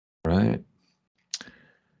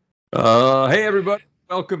Hey everybody,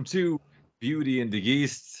 welcome to Beauty and the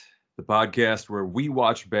Geest, the podcast where we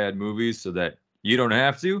watch bad movies so that you don't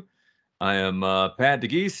have to. I am Pat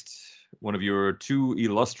DeGeest, one of your two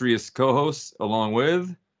illustrious co-hosts, along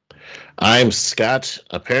with. I'm Scott.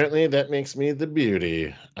 Apparently, that makes me the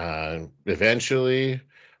Beauty. Eventually,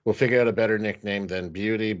 we'll figure out a better nickname than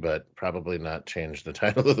Beauty, but probably not change the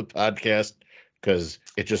title of the podcast because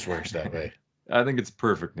it just works that way. I think it's a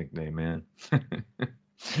perfect nickname, man.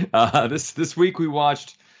 This week we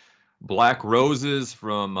watched Black Roses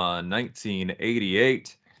from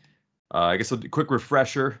 1988. I guess a quick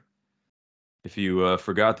refresher if you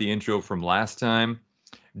forgot the intro from last time.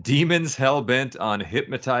 Demons hell-bent on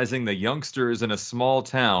hypnotizing the youngsters in a small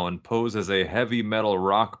town pose as a heavy metal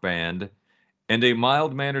rock band, and a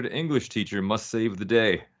mild-mannered English teacher must save the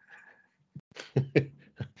day.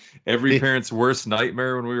 Every parent's worst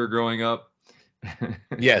nightmare when we were growing up.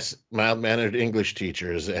 Yes, mild-mannered English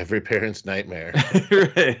teachers, every parent's nightmare.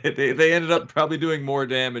 Right. They ended up probably doing more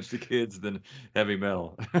damage to kids than heavy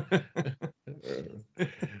metal.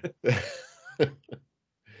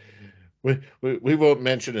 we won't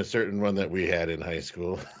mention a certain one that we had in high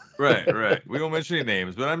school. Right. We won't mention any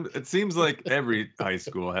names, but it seems like every high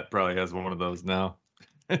school probably has one of those now.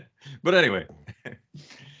 But anyway,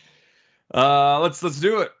 let's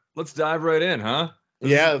do it. Let's dive right in, huh?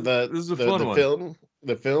 This is a fun one.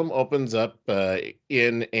 The film opens up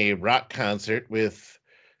in a rock concert with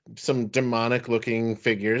some demonic looking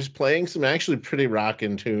figures playing some actually pretty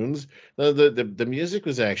rockin' tunes. The music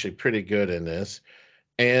was actually pretty good in this,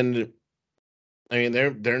 and I mean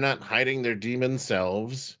they're not hiding their demon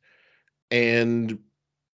selves, and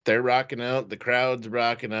they're rocking out. The crowd's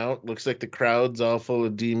rocking out. Looks like the crowd's all full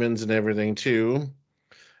of demons and everything too.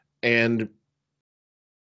 And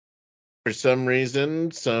for some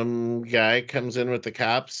reason, some guy comes in with the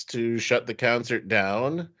cops to shut the concert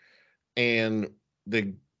down, and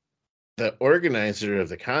the organizer of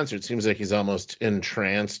the concert seems like he's almost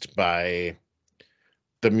entranced by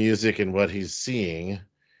the music and what he's seeing,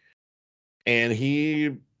 and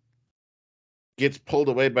he gets pulled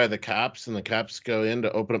away by the cops, and the cops go in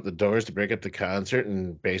to open up the doors to break up the concert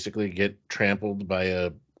and basically get trampled by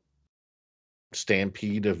a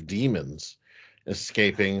stampede of demons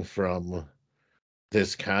escaping from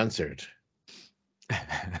this concert.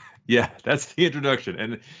 Yeah, that's the introduction.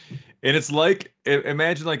 And it's like,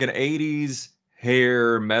 imagine like an 80s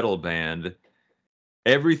hair metal band.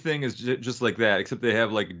 Everything is just like that, except they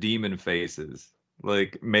have like demon faces,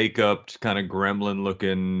 like makeup, kind of gremlin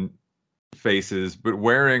looking faces, but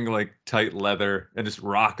wearing like tight leather and just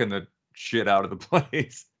rocking the shit out of the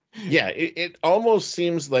place. Yeah, it almost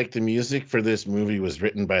seems like the music for this movie was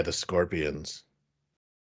written by the Scorpions.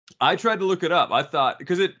 I tried to look it up. I thought,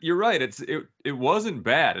 because you're right, it wasn't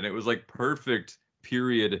bad, and it was like perfect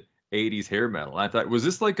period 80s hair metal. And I thought, was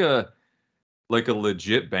this like a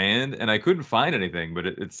legit band? And I couldn't find anything, but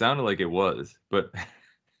it sounded like it was. But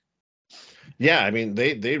yeah, I mean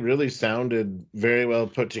they really sounded very well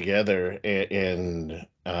put together, and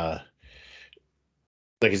like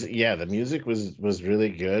I said, yeah, the music was really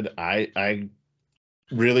good. I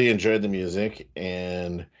really enjoyed the music,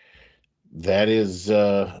 and that is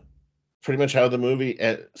pretty much how the movie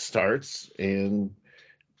starts. And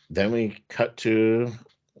then we cut to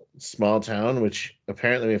small town, which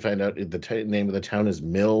apparently we find out the name of the town is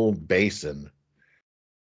Mill Basin.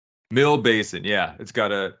 Mill Basin, yeah, it's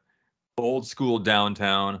got a old school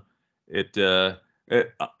downtown. It kind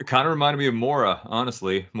of reminded me of Mora,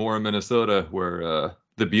 honestly, Mora, Minnesota, where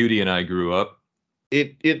the Beauty and I grew up.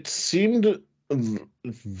 It seemed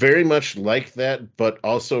very much like that, but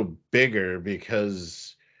also bigger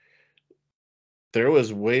because there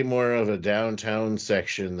was way more of a downtown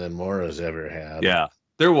section than Mora's ever had. Yeah,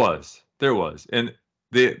 there was, and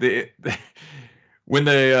the when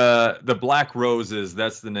the Black Roses,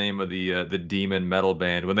 that's the name of the demon metal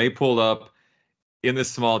band. When they pulled up in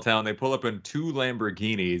this small town, they pull up in two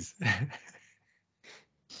Lamborghinis,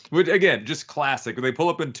 which again, just classic. They pull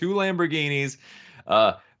up in two Lamborghinis.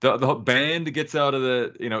 The band gets out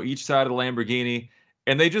of each side of the Lamborghini,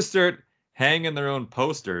 and they just start hanging their own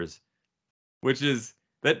posters, which is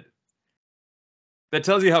that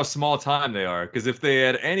tells you how small time they are. Because if they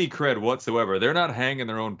had any cred whatsoever, they're not hanging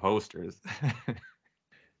their own posters.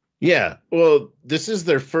 Yeah, well, these are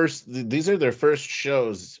their first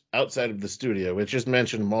shows outside of the studio, which is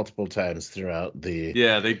mentioned multiple times throughout the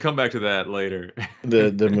Yeah, they come back to that later.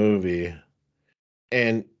 the movie.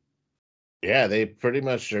 And yeah, they pretty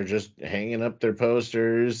much are just hanging up their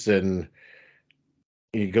posters, and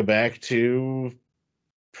you go back to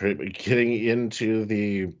getting into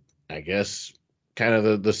the, I guess, kind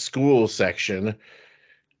of the school section.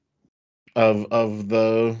 of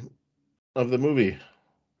the movie.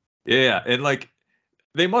 Yeah, and like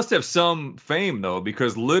they must have some fame though,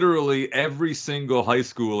 because literally every single high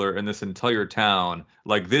schooler in this entire town,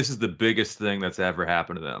 like this is the biggest thing that's ever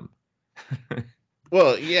happened to them.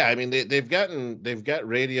 Well, yeah, I mean they've got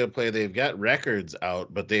radio play, they've got records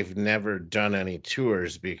out, but they've never done any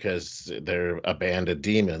tours because they're a band of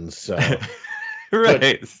demons. So, but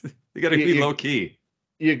Right. You gotta you be you, low key.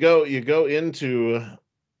 you go into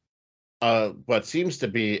what seems to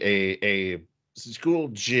be a school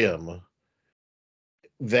gym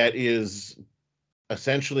that is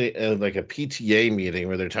essentially like a PTA meeting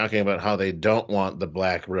where they're talking about how they don't want the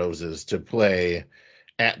Black Roses to play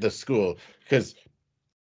at the school because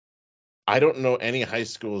I don't know any high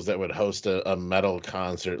schools that would host a metal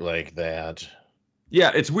concert like that.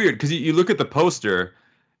 Yeah, it's weird because you look at the poster,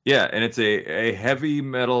 yeah, and it's a heavy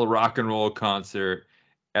metal rock and roll concert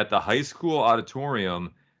at the high school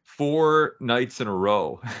auditorium 4 nights in a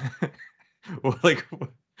row. Well, like,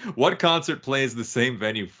 what concert plays the same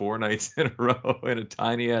venue 4 nights in a row in a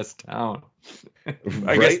tiny ass town?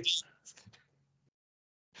 I guess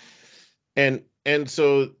Right? And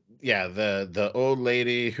so yeah, the old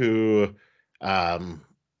lady who um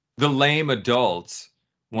the lame adults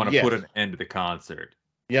want to put yeah, an end to the concert.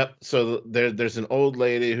 yep. So there's an old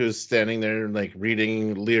lady who's standing there like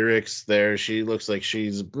reading lyrics there. She looks like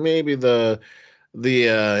she's maybe the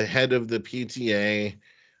head of the PTA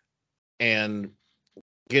and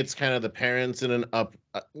gets kind of the parents in an up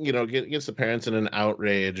gets the parents in an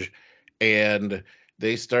outrage and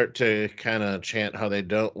they start to kind of chant how they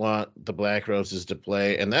don't want the Black Roses to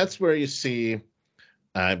play, and that's where you see,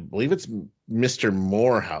 I believe it's Mr.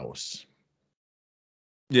 Morehouse.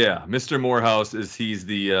 Yeah, Mr. Morehouse is he's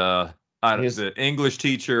the He's the English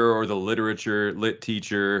teacher or the literature lit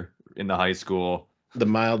teacher in the high school. the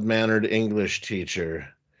mild-mannered English teacher.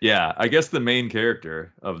 Yeah, I guess the main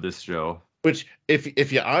character of this show. Which,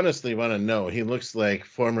 if you honestly want to know, he looks like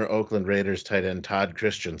former Oakland Raiders tight end Todd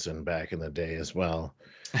Christensen back in the day as well.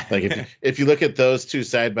 Like if you look at those two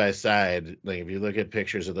side by side, like if you look at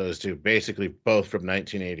pictures of those two, basically both from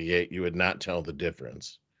 1988, you would not tell the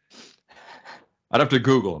difference. I'd have to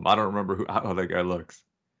Google him. I don't remember how that guy looks.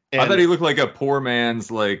 I thought And he looked like a poor man's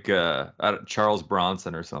like Charles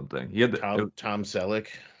Bronson or something. He had Tom Selleck,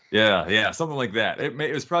 yeah, something like that.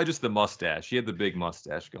 It was probably just the mustache. He had the big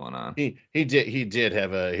mustache going on. he did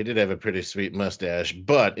have a pretty sweet mustache,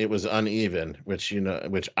 but it was uneven, which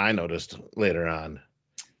I noticed later on.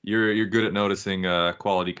 You're good at noticing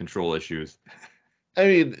quality control issues. I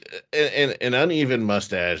mean, an uneven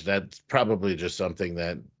mustache, that's probably just something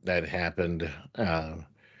that happened.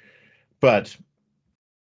 But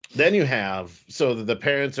then you have, so the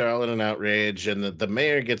parents are all in an outrage, and the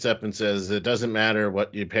mayor gets up and says, it doesn't matter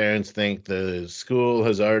what your parents think, the school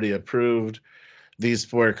has already approved these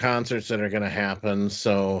 4 concerts that are going to happen.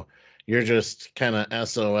 So you're just kind of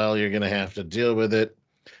SOL, you're going to have to deal with it.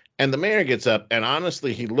 And the mayor gets up, and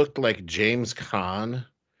honestly, he looked like James Caan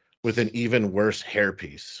with an even worse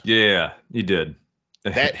hairpiece. Yeah, he did.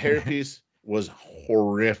 That hairpiece was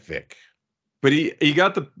horrific. But he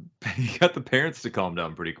got the he got the parents to calm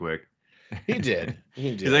down pretty quick. He did.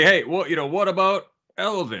 He He's like, did. hey, what about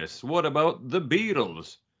Elvis? What about the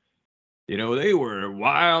Beatles? They were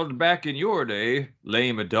wild back in your day,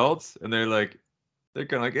 lame adults. And they're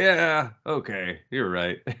kind of like, yeah, okay, you're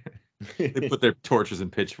right. They put their torches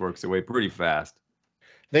and pitchforks away pretty fast.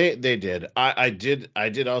 They did. I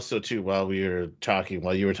did also too while you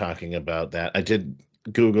were talking about that. I did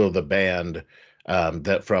Google the band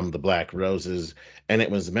that from the Black Roses, and it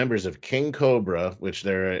was members of King Cobra, which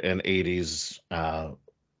they're an 80s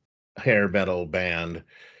hair metal band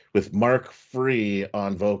with Mark Free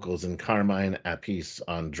on vocals and Carmine Appice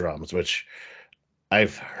on drums, which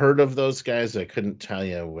I've heard of those guys. I couldn't tell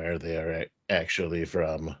you where they are actually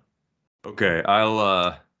from. Okay,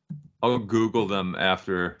 I'll Google them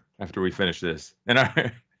after we finish this. And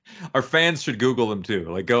our fans should Google them too.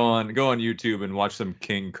 Like go on YouTube and watch some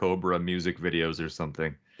King Cobra music videos or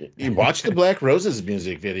something. You watch the Black Roses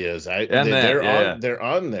music videos. And that, yeah, they're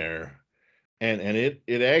on there, and it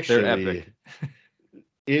they're actually epic.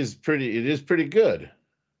 is pretty good.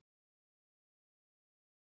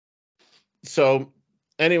 So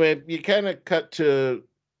anyway, you kind of cut to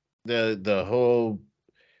the whole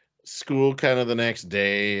school kind of the next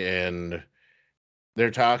day, and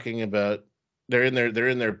they're talking about they're in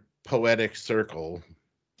their poetic circle,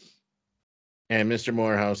 and Mr.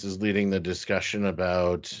 Morehouse is leading the discussion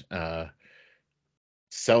about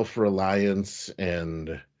self-reliance,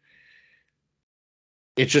 and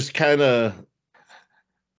it just kind of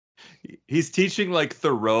He's teaching like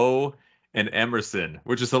Thoreau and Emerson,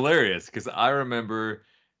 which is hilarious because I remember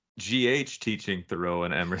GH teaching Thoreau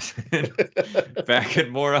and Emerson back at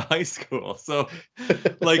Mora High School. So,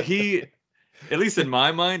 like, at least in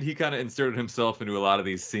my mind, he kind of inserted himself into a lot of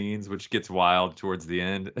these scenes, which gets wild towards the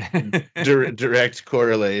end. Direct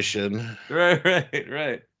correlation.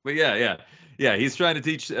 Right. But yeah. He's trying to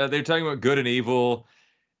teach. They're talking about good and evil,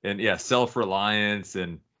 and yeah, self-reliance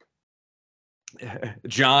and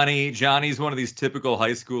Johnny's one of these typical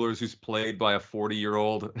high schoolers who's played by a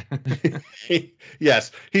 40-year-old.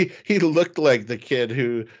 Yes, he looked like the kid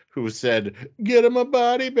who said, "Get him a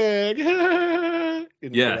body bag."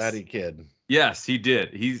 In Yes. Karate Kid. Yes, he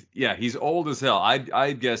did. He's old as hell.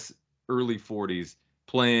 I'd guess early 40s,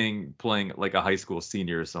 playing like a high school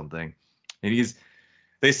senior or something. And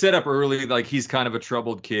they set up early like he's kind of a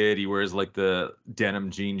troubled kid. He wears like the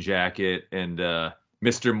denim jean jacket, and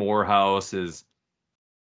Mr. Morehouse is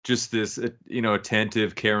just this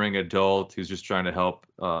attentive, caring adult who's just trying to help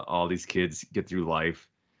all these kids get through life.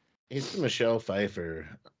 He's the Michelle Pfeiffer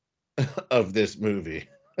of this movie.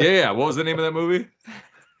 Yeah. What was the name of that movie?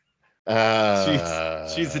 Uh,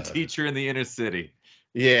 she's a teacher in the inner city.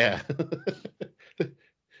 Yeah.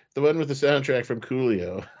 The one with the soundtrack from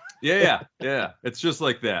Coolio. Yeah. It's just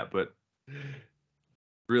like that, but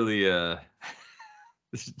really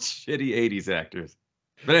shitty 80s actors.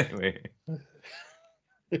 But anyway.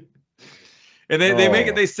 And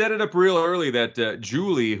they set it up real early that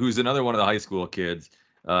Julie, who's another one of the high school kids,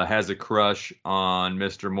 has a crush on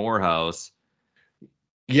Mr. Morehouse.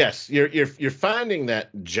 Yes, you're finding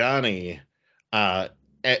that Johnny,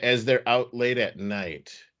 as they're out late at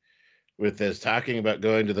night with this, talking about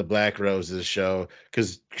going to the Black Roses show,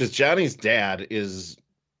 because Johnny's dad is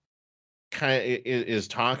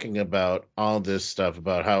talking about all this stuff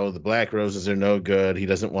about how the Black Roses are no good. He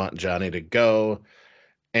doesn't want Johnny to go,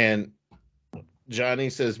 and Johnny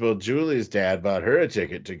says, "Well, Julie's dad bought her a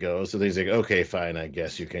ticket to go," so he's like, "Okay, fine, I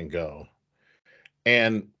guess you can go."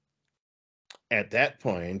 And at that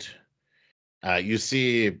point, you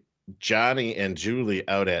see Johnny and Julie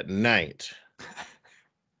out at night.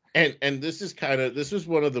 And this was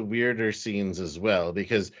one of the weirder scenes as well,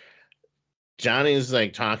 because Johnny's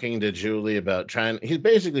like talking to Julie about he's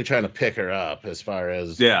basically trying to pick her up as far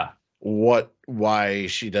as why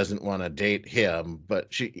she doesn't want to date him,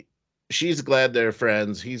 but she's glad they're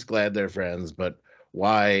friends, he's glad they're friends, but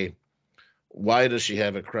why does she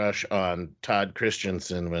have a crush on Todd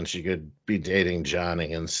Christensen when she could be dating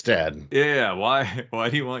Johnny instead? Yeah, why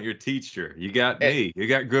do you want your teacher? You got me. You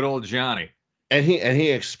got good old Johnny. And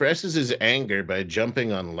he expresses his anger by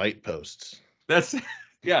jumping on light posts.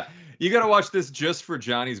 Yeah. You got to watch this just for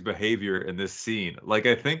Johnny's behavior in this scene. Like,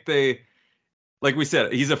 I think like we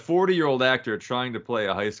said, he's a 40-year-old actor trying to play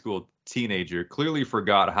a high school teenager, clearly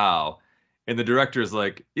forgot how. And the director's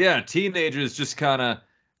like, yeah, teenagers just kind of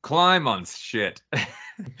climb on shit.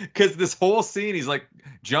 Because this whole scene, he's like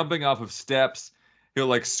jumping off of steps. He'll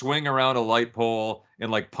like swing around a light pole and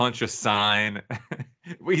like punch a sign.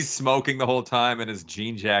 He's smoking the whole time in his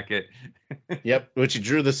jean jacket. Yep, which he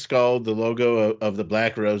drew the skull, the logo of the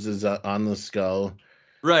Black Roses on the skull.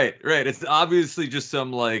 Right. It's obviously just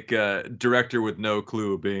some like director with no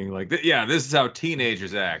clue being like, yeah, this is how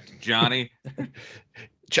teenagers act, Johnny.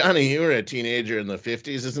 Johnny, you were a teenager in the 50s.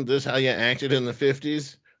 Isn't this how you acted in the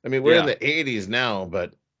 50s? I mean, we're in the 80s now,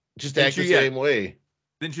 but just act the same way.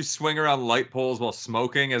 Didn't you swing around light poles while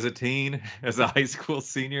smoking as a teen, as a high school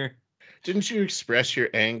senior? Didn't you express your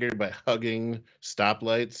anger by hugging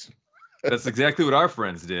stoplights? That's exactly what our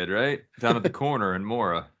friends did, right? Down at the corner in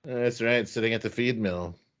Mora. That's right, sitting at the feed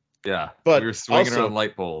mill. Yeah, but we were swinging around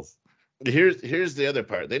light poles. Here's the other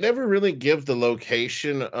part. They never really give the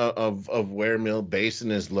location of where Mill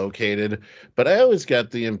Basin is located, but I always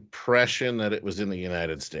got the impression that it was in the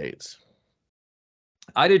United States.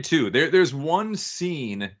 I did too. There's one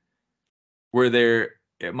scene where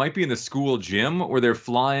it might be in the school gym where they're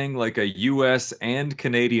flying like a U.S. and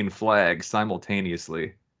Canadian flag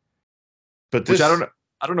simultaneously. But which I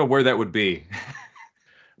don't know where that would be.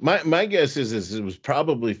 My guess is it was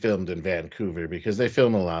probably filmed in Vancouver, because they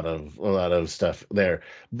film a lot of stuff there.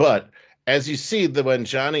 But as you see, when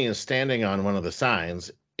Johnny is standing on one of the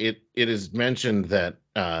signs, it is mentioned that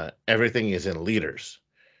everything is in liters.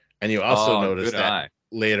 And you also notice that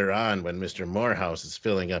later on, when Mr. Morehouse is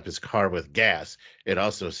filling up his car with gas, it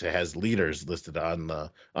also has liters listed on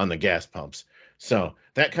the gas pumps. So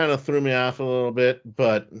that kind of threw me off a little bit,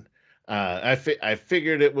 but I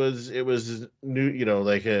figured it was new,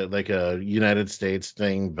 like a United States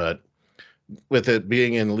thing, but with it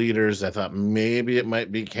being in liters, I thought maybe it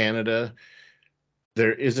might be Canada.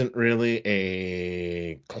 There isn't really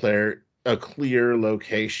a a clear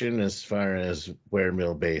location as far as where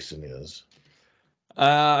Mill Basin is?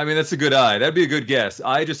 I mean, that's a good eye. That'd be a good guess.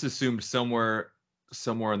 I just assumed somewhere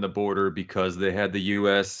on the border because they had the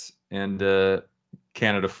U.S. and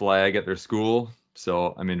Canada flag at their school.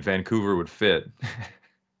 So, I mean, Vancouver would fit.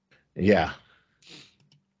 Yeah.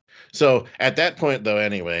 So at that point, though,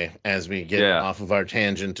 anyway, as we get Yeah. off of our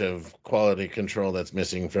tangent of quality control that's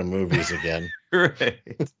missing from movies again, Right.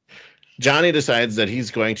 Johnny decides that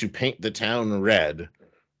he's going to paint the town red.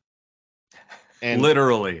 And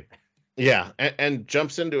Literally. yeah, and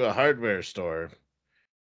jumps into a hardware store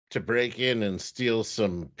to break in and steal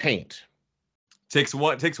some paint. Takes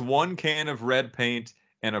one can of red paint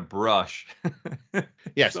and a brush.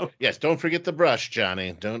 Yes, So, yes, don't forget the brush,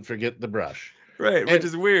 Johnny. Don't forget the brush. right, which And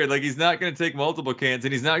is weird. Like he's not going to take multiple cans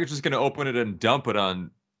and he's not just going to open it and dump it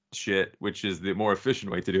on shit, which is the more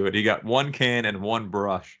efficient way to do it. He got one can and one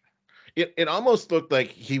brush. it almost looked like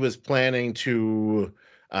he was planning to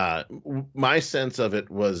my sense of it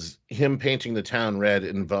was him painting the town red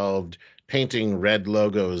involved painting red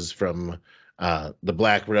logos from the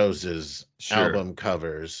Black Roses Sure. album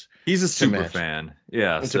covers. He's a super match- fan.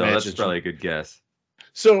 Yeah, to so match that's it. probably a good guess.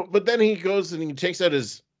 So, but then he goes and he takes out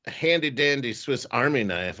his handy dandy Swiss Army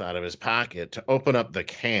knife out of his pocket to open up the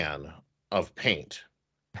can of paint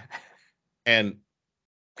and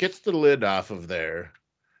gets the lid off of there.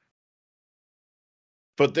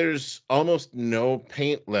 But there's almost no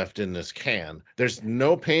paint left in this can. There's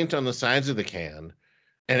no paint on the sides of the can.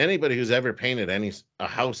 And anybody who's ever painted a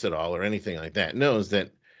house at all or anything like that knows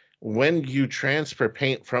that when you transfer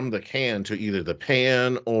paint from the can to either the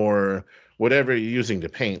pan or whatever you're using to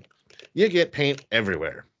paint, you get paint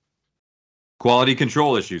everywhere. Quality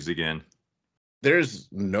control issues again. There's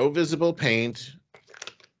no visible paint.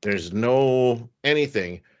 There's no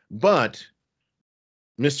anything. But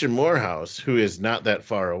Mr. Morehouse, who is not that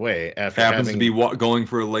far away, Happens to be going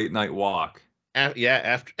for a late night walk.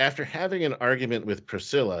 After having an argument with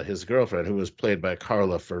Priscilla, his girlfriend, who was played by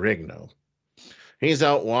Carla Ferrigno, he's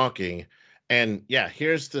out walking, and yeah,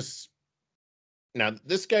 here's this. Now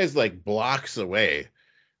this guy's like blocks away,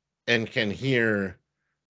 and can hear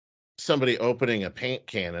somebody opening a paint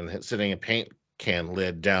can and sitting a paint can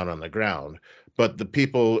lid down on the ground. But the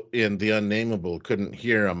people in The Unnameable couldn't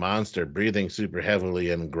hear a monster breathing super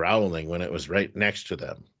heavily and growling when it was right next to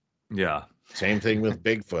them. Yeah. Same thing with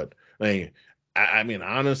Bigfoot. I mean,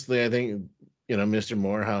 honestly, I think, Mr.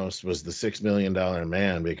 Morehouse was the $6 million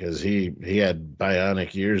man because he had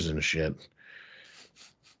bionic ears and shit.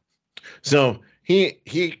 So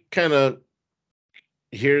he kind of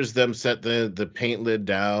hears them set the paint lid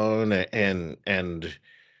down and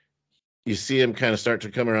you see him kind of start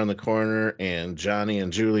to come around the corner, and Johnny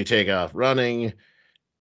and Julie take off running,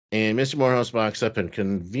 and Mr. Morehouse walks up and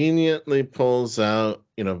conveniently pulls out,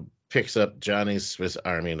 picks up Johnny's Swiss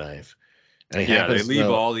Army knife. And they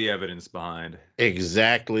leave all the evidence behind.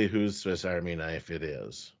 Exactly whose Swiss Army knife it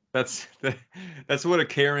is. That's what a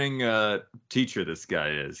caring teacher this guy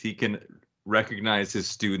is. He can recognize his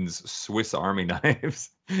students' Swiss Army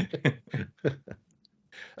knives.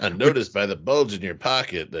 I noticed by the bulge in your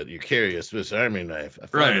pocket that you carry a Swiss Army knife. I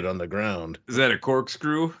found it on the ground. Is that a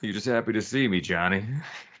corkscrew? You're just happy to see me, Johnny.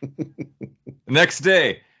 Next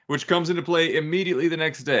day, which comes into play immediately the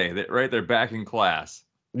next day. They're back in class.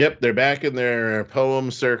 Yep, they're back in their poem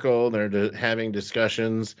circle. They're having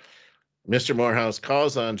discussions. Mr. Morehouse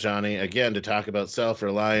calls on Johnny again to talk about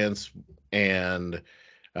self-reliance, and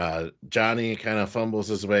Johnny kind of fumbles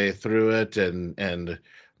his way through it, and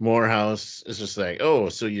Morehouse is just like, oh,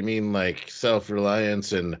 so you mean like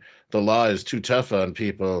self-reliance and the law is too tough on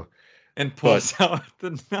people. And pulls out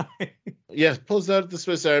the knife. Yeah, pulls out the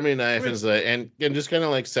Swiss Army knife and just kind of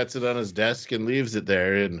like sets it on his desk and leaves it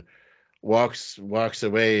there and walks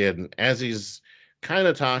away. And as he's kind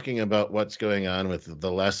of talking about what's going on with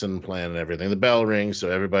the lesson plan and everything, the bell rings, so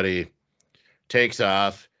everybody takes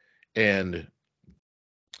off, and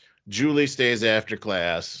Julie stays after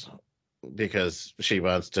class because she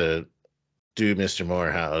wants to do Mr.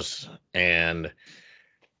 Morehouse, and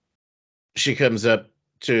she comes up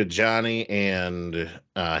to Johnny and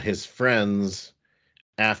his friends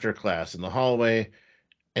after class in the hallway,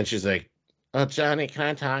 and she's like, "Oh, Johnny, can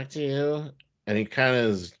I talk to you?" And he kind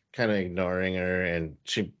of ignoring her, and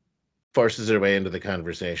she forces her way into the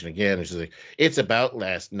conversation again, and she's like, "It's about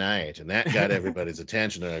last night," and that got everybody's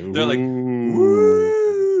attention. They're like, "Woo!"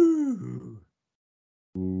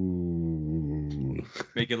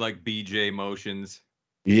 Making like BJ motions.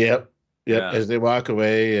 Yep. Yeah. As they walk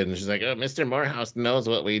away, and she's like, "Oh, Mr. Morehouse knows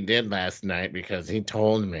what we did last night because he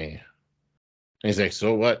told me." And he's like,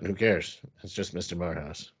 so what? Who cares? It's just Mr.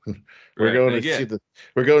 Morehouse. we're Right. going And to see again,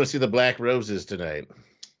 the Black Roses tonight.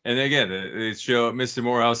 they show Mr.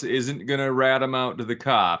 Morehouse isn't gonna rat him out to the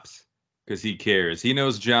cops because he cares. He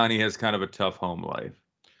knows Johnny has kind of a tough home life.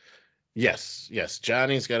 Yes, yes.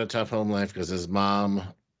 Johnny's got a tough home life because his mom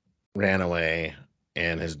ran away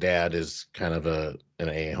and his dad is kind of an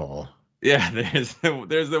a-hole. Yeah, there's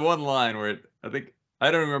the one line where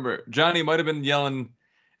I don't remember. Johnny might have been yelling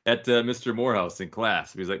at Mr. Morehouse in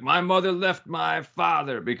class. He's like, "My mother left my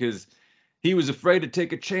father because he was afraid to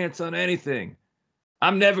take a chance on anything.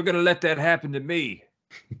 I'm never gonna let that happen to me."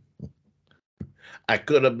 I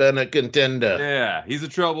could have been a contender. Yeah, he's a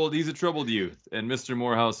troubled youth, and Mr.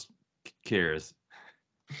 Morehouse cares.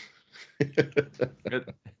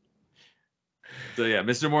 So yeah,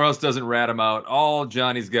 Mr. Morehouse doesn't rat him out. All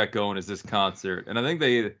Johnny's got going is this concert, and I think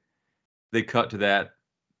they cut to that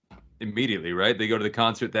immediately, right? They go to the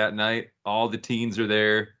concert that night. All the teens are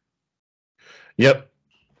there. Yep.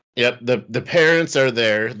 Yep. The parents are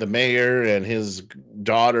there. The mayor and his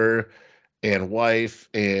daughter and wife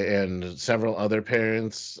and several other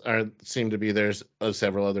parents seem to be there.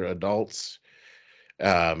 Several other adults.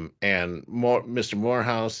 And Mr.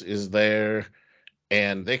 Morehouse is there,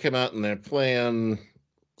 and they come out and they're playing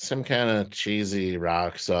some kind of cheesy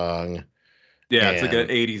rock song. Yeah, it's like an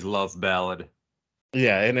 80s love ballad.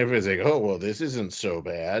 Yeah, and everybody's like, "Oh, well, this isn't so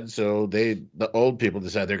bad." So the old people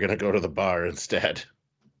decide they're going to go to the bar instead.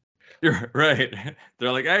 You're right.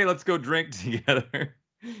 They're like, "Hey, let's go drink together."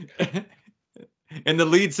 And the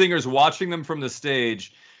lead singer's watching them from the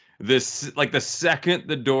stage. This, like, the second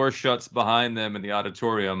the door shuts behind them in the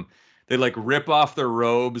auditorium, they like rip off their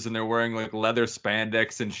robes and they're wearing like leather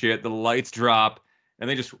spandex and shit. The lights drop and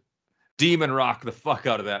they just demon rock the fuck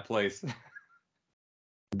out of that place.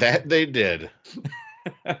 That they did.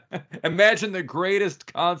 Imagine the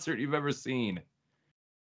greatest concert you've ever seen.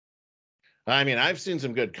 I mean, I've seen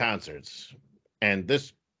some good concerts, and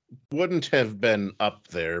this wouldn't have been up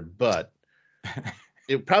there, but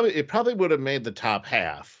it probably would have made the top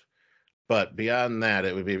half. But beyond that,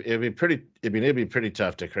 it'd be pretty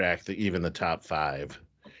tough to crack even the top 5.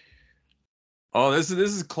 Oh, this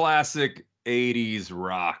is classic 80s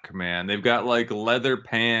rock, man. They've got like leather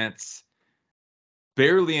pants,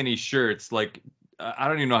 barely any shirts, like I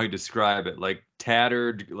don't even know how you describe it, like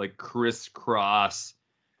tattered, like crisscross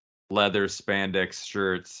leather spandex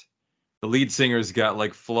shirts. The lead singer's got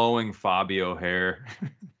like flowing Fabio hair.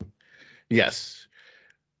 Yes.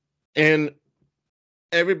 And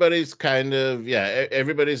everybody's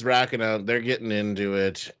everybody's rocking out. They're getting into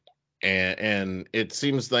it. And it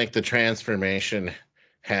seems like the transformation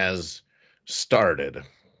has started.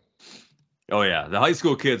 Oh yeah, the high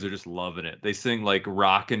school kids are just loving it. They sing like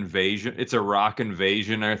Rock Invasion. It's a Rock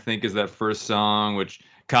Invasion, I think, is that first song, which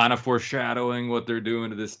kind of foreshadowing what they're doing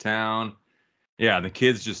to this town. Yeah, the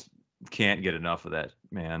kids just can't get enough of that,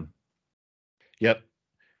 man. Yep.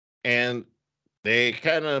 And they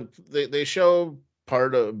they show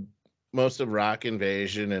part of most of Rock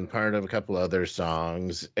Invasion and part of a couple other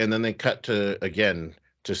songs, and then they cut to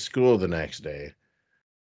school the next day.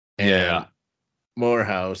 And Yeah.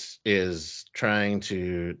 Morehouse is trying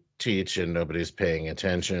to teach and nobody's paying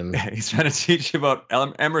attention. He's trying to teach about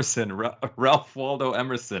Emerson, Ralph Waldo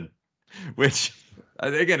Emerson, which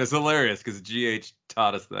again is hilarious because GH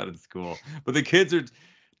taught us that in school. But the kids are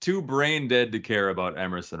too brain dead to care about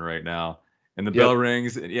Emerson right now. And the bell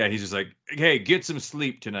rings. And yeah, he's just like, "Hey, get some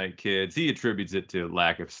sleep tonight, kids." He attributes it to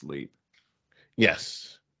lack of sleep.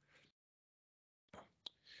 Yes.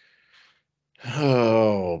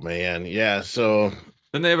 Oh man, yeah. So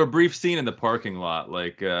then they have a brief scene in the parking lot,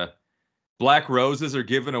 like Black Roses are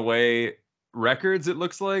giving away records. It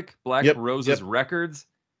looks like Black Roses records.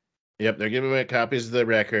 Yep, they're giving away copies of the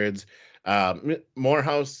records.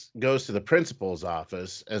 Morehouse goes to the principal's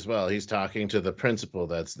office as well. He's talking to the principal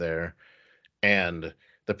that's there, and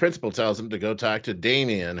the principal tells him to go talk to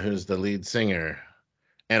Damien, who's the lead singer.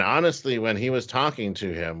 And honestly, when he was talking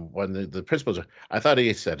to him, when the principal, I thought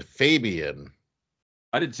he said Fabian.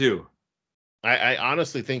 I did too. I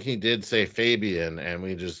honestly think he did say Fabian, and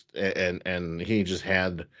he just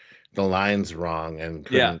had the lines wrong and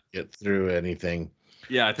couldn't get through anything.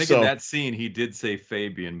 Yeah, I think in that scene he did say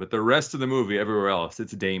Fabian, but the rest of the movie, everywhere else,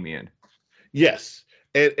 it's Damien. Yes,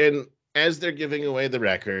 and as they're giving away the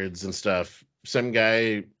records and stuff, some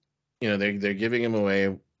guy, they're giving him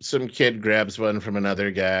away. Some kid grabs one from another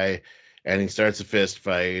guy, and he starts a fist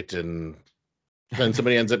fight, and then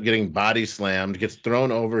somebody ends up getting body slammed, gets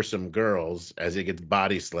thrown over some girls as he gets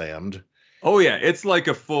body slammed. Oh yeah, it's like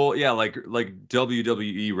a full like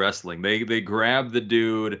WWE wrestling. They grab the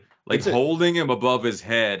dude, like holding him above his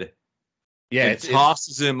head, Yeah, and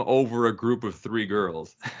tosses him over a group of 3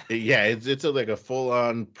 girls. Yeah, it's like a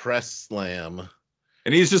full-on press slam.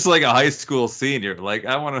 And he's just like a high school senior. Like,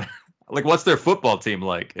 I want to, like, what's their football team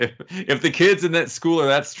like? If the kids in that school are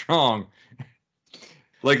that strong,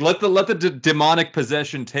 like, let the demonic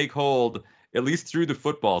possession take hold at least through the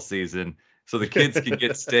football season, so the kids can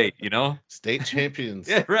get state. State champions.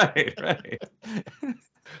 Yeah, right.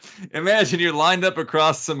 Imagine you're lined up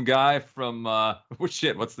across some guy from what's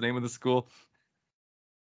the name of the school?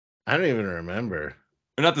 I don't even remember.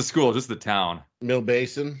 Or not the school, just the town. Mill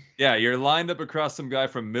Basin. Yeah, you're lined up across some guy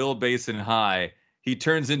from Mill Basin High. He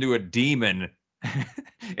turns into a demon,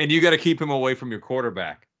 and you got to keep him away from your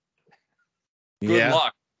quarterback. Good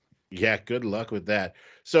luck. Yeah, good luck with that.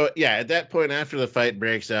 So, yeah, at that point, after the fight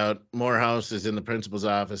breaks out, Morehouse is in the principal's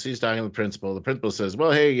office. He's talking to the principal. The principal says,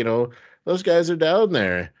 well, hey, those guys are down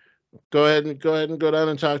there. Go ahead and go down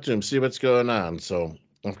and talk to them, see what's going on. So,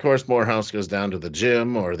 of course, Morehouse goes down to the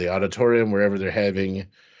gym or the auditorium, wherever they're having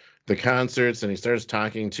the concerts, and he starts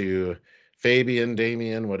talking to Fabian,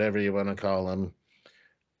 Damien, whatever you want to call him.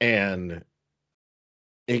 And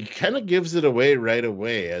he kind of gives it away right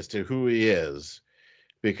away as to who he is,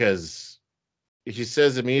 because he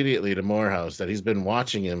says immediately to Morehouse that he's been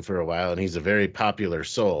watching him for a while and he's a very popular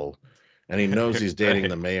soul, and he knows he's dating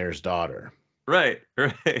the mayor's daughter. Right.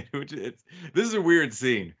 This is a weird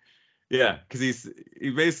scene. Yeah, because he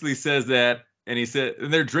basically says that, and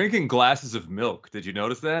and they're drinking glasses of milk. Did you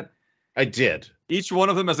notice that? I did. Each one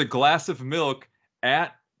of them has a glass of milk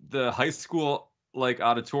at the high school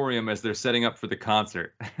auditorium as they're setting up for the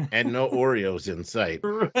concert. And no Oreos in sight.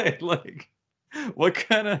 Right. Like, what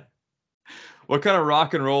kind of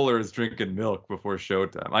rock and roller is drinking milk before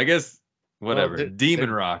showtime? I guess whatever. Well,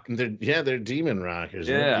 demon rock. They're demon rockers.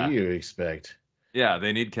 Yeah. What do you expect? Yeah,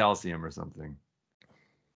 they need calcium or something.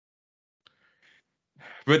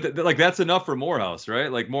 But that's enough for Morehouse,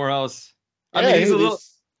 right? Like, Morehouse, I mean,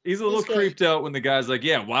 he's a little creeped out when the guy's like,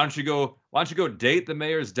 yeah, why don't you go date the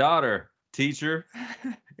mayor's daughter, teacher?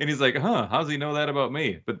 And he's like, how's he know that about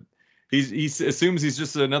me? But he assumes he's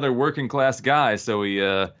just another working class guy, so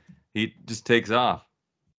he just takes off.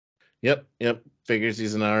 Yep. Figures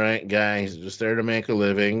he's an all right guy. He's just there to make a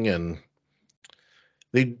living. And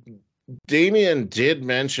Damien did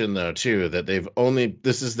mention, though, too, that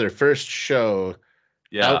this is their first show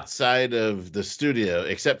outside of the studio,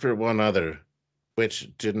 except for one other,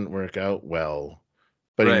 which didn't work out well.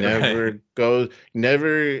 But he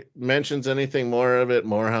never mentions anything more of it.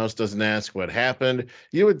 Morehouse doesn't ask what happened.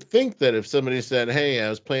 You would think that if somebody said, hey, I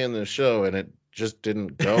was playing this show and it just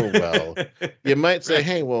didn't go well, you might say,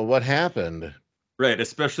 hey, well, what happened? Right,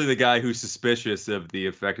 especially the guy who's suspicious of the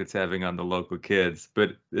effect it's having on the local kids.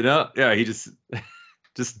 But he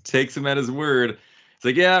just takes him at his word. It's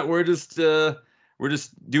like, yeah, we're just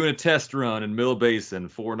doing a test run in Mill Basin,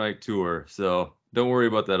 4-night tour. So don't worry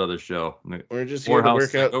about that other show. We're just here to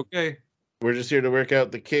work out. Okay. We're just here to work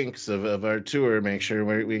out the kinks of our tour, make sure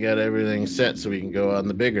we got everything set so we can go on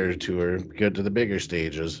the bigger tour, get to the bigger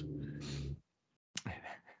stages.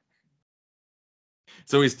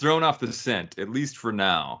 So he's thrown off the scent, at least for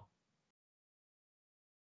now.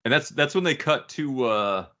 And that's when they cut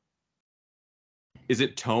to is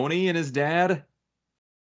it Tony and his dad?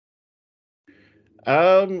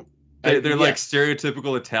 They're like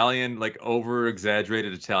stereotypical Italian, like over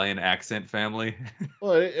exaggerated Italian accent family.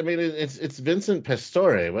 Well, I mean, it's Vincent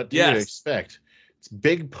Pastore. What do you expect? It's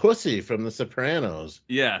Big Pussy from The Sopranos.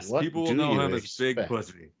 Yes, people will know him as Big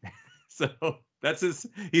Pussy. So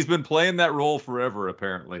he's been playing that role forever,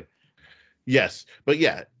 apparently. Yes, but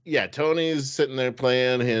yeah, Tony's sitting there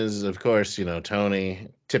playing his, of course, Tony,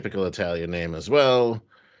 typical Italian name as well.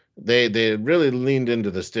 They really leaned into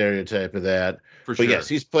the stereotype of that. For sure. But yes,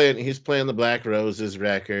 he's playing the Black Roses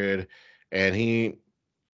record, and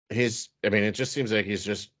it just seems like he's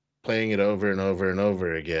just playing it over and over and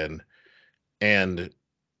over again. And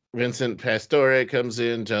Vincent Pastore comes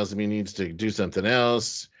in, tells him he needs to do something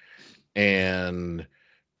else, and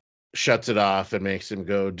shuts it off and makes him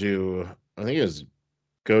go do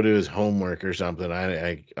his homework or something.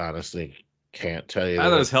 I honestly can't tell you. I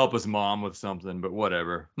thought it was help his mom with something, but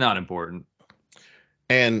whatever. Not important.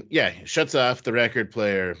 And yeah, shuts off the record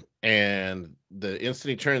player, and the instant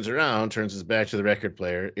he turns his back to the record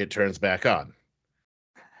player, it turns back on.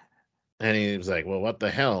 And he was like, well, what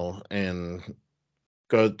the hell? And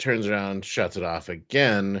turns around, shuts it off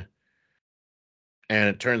again, and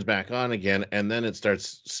it turns back on again, and then it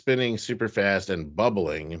starts spinning super fast and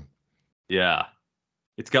bubbling. Yeah.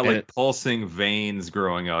 It's got pulsing veins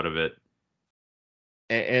growing out of it.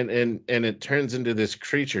 And it turns into this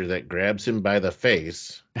creature that grabs him by the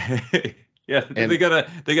face. Yeah, And they got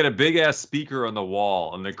a big ass speaker on the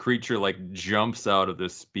wall, and the creature like jumps out of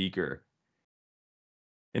this speaker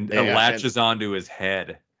and yeah, and latches onto his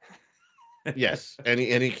head. yes, and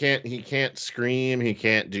he can't scream, he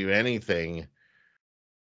can't do anything,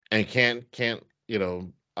 and can't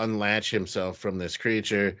unlatch himself from this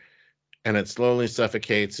creature, and it slowly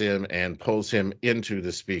suffocates him and pulls him into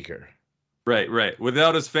the speaker. Right, right.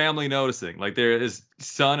 Without his family noticing. Like his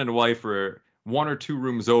son and wife are one or two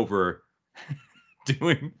rooms over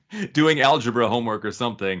doing doing algebra homework or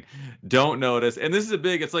something. Don't notice. And this is a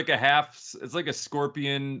big, it's like a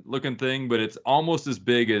scorpion looking thing, but it's almost as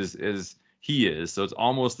big as he is. So it's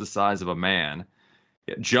almost the size of a man.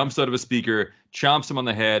 It jumps out of a speaker, chomps him on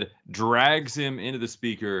the head, drags him into the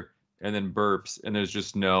speaker, and then burps. And there's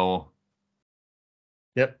just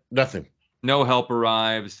Yep, nothing. no help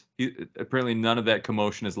arrives. Apparently none of that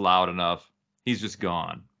commotion is loud enough. He's just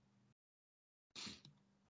gone.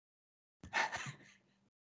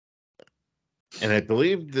 And I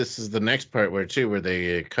believe this is the next part where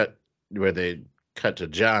they cut to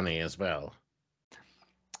Johnny as well.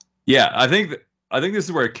 Yeah, I think this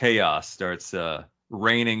is where chaos starts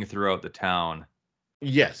reigning throughout the town.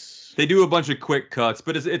 Yes. They do a bunch of quick cuts,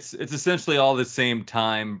 but it's essentially all the same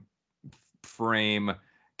time frame.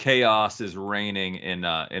 Chaos is reigning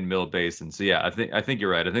in Mill Basin. So yeah, I think you're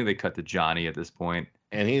right. I think they cut to Johnny at this point.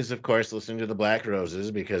 And he's, of course, listening to the Black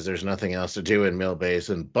Roses because there's nothing else to do in Mill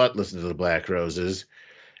Basin but listen to the Black Roses.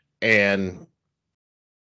 And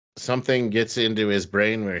something gets into his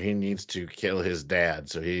brain where he needs to kill his dad.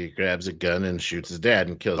 So he grabs a gun and shoots his dad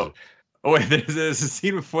and kills him. Oh wait, there's a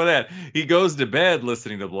scene before that. He goes to bed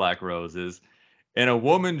listening to Black Roses, and a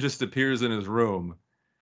woman just appears in his room.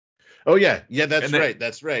 Oh yeah,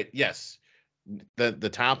 that's right. Yes, the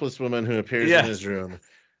topless woman who appears in his room,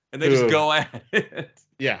 and they just go at it.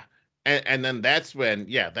 Yeah, and then that's when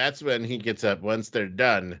he gets up once they're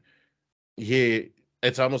done.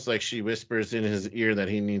 It's almost like she whispers in his ear that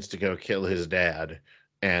he needs to go kill his dad,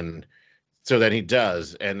 and so then he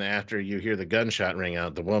does. And after you hear the gunshot ring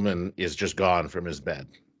out, the woman is just gone from his bed.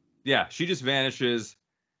 Yeah, she just vanishes.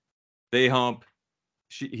 They hump.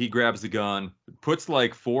 He grabs the gun, puts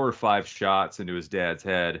like 4 or 5 shots into his dad's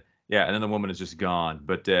head. Yeah, and then the woman is just gone.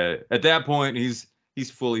 But at that point, he's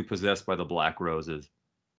fully possessed by the Black Roses.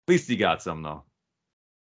 At least he got some though.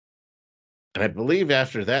 And I believe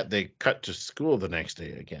after that they cut to school the next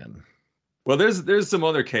day again. Well, there's some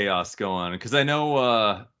other chaos going on because I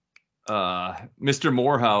know Mr.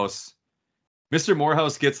 Morehouse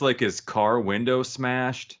gets like his car window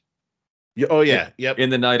smashed. Oh yeah, yep. In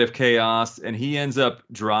the night of chaos, and he ends up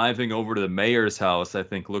driving over to the mayor's house, I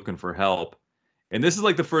think, looking for help. And this is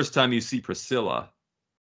like the first time you see Priscilla.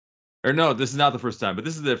 Or no, this is not the first time, but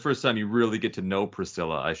this is the first time you really get to know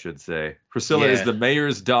Priscilla, I should say. Priscilla is the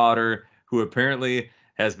mayor's daughter who apparently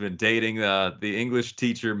has been dating the English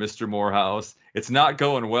teacher, Mr. Morehouse. It's not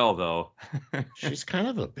going well though. She's kind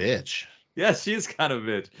of a bitch. Yes, she is kind of a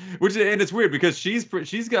bitch. And it's weird because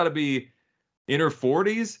she's got to be in her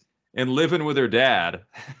 40s and living with her dad.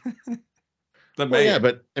 Yeah,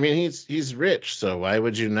 but I mean he's rich, so why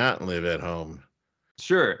would you not live at home?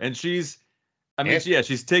 Sure, and she's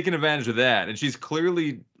taking advantage of that, and she's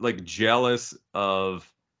clearly like jealous of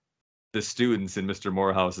the students in Mr.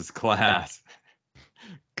 Morehouse's class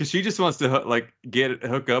because she just wants to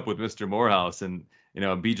hook up with Mr. Morehouse and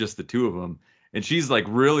be just the two of them, and she's like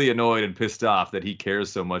really annoyed and pissed off that he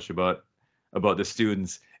cares so much about the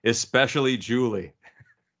students, especially Julie.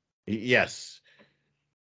 Yes,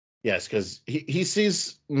 because he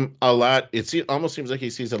sees a lot. It almost seems like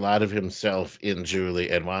he sees a lot of himself in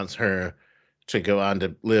Julie and wants her to go on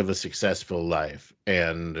to live a successful life.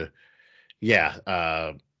 And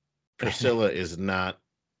Priscilla is not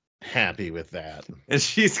happy with that. And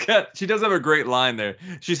she does have a great line there.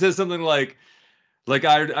 She says something like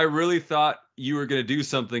I really thought you were going to do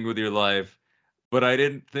something with your life, but I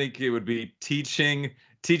didn't think it would be teaching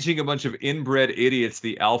a bunch of inbred idiots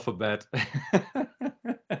the alphabet.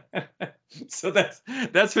 So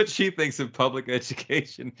that's what she thinks of public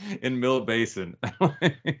education in Mill Basin.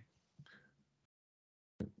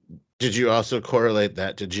 Did you also correlate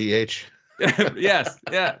that to GH? Yes,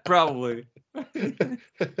 yeah, probably.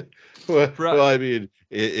 Well, I mean,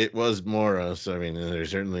 it was Moros. I mean, there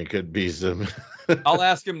certainly could be some. I'll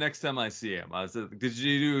ask him next time I see him. I said, did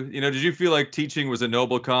you feel like teaching was a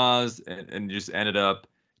noble cause and just ended up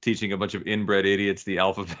teaching a bunch of inbred idiots the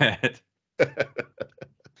alphabet?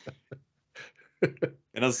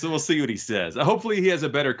 And we'll see what he says. Hopefully he has a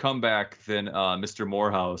better comeback than Mr.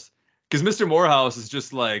 Morehouse. Because Mr. Morehouse is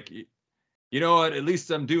just like, you know what? At least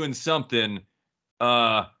I'm doing something.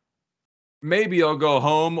 maybe I'll go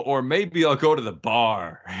home, or maybe I'll go to the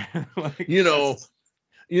bar. Like You know,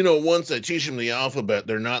 that's once I teach them the alphabet,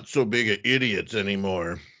 they're not so big of idiots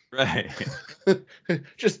anymore. right.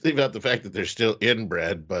 Just leave out the fact that they're still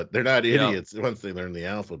inbred, but they're not Yeah. idiots once they learn the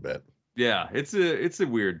alphabet. Yeah, it's a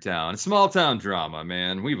weird town. Small town drama,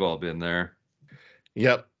 man. We've all been there.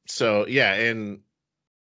 Yep. So yeah, and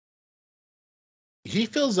he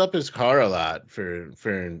fills up his car a lot for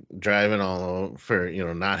driving all over, for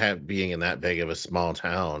not being in that big of a small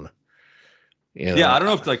town. Yeah, I don't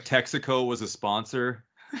know if like Texaco was a sponsor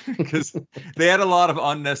because they had a lot of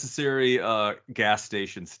unnecessary gas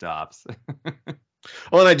station stops.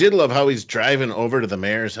 Oh, and I did love how he's driving over to the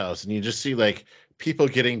mayor's house, and you just see like people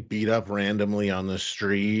getting beat up randomly on the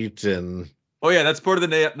street, and Oh yeah, that's part of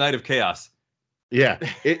the night of chaos. yeah,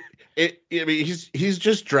 I mean, he's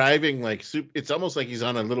just driving like it's almost like he's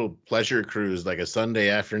on a little pleasure cruise, like a Sunday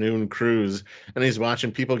afternoon cruise, and he's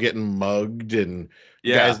watching people getting mugged and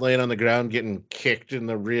Yeah, guys laying on the ground getting kicked in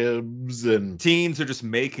the ribs, and teens are just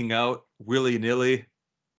making out willy nilly,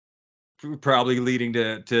 probably leading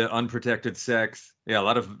to unprotected sex. Yeah, a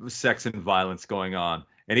lot of sex and violence going on,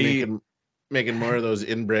 and making more of those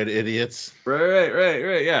inbred idiots.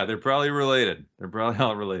 right. Yeah, they're probably related. They're probably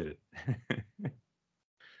all related.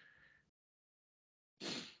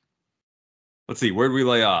 Let's see, where do we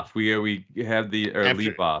lay off? We have the or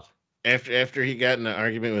leap off. After he got in an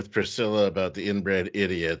argument with Priscilla about the inbred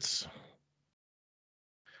idiots.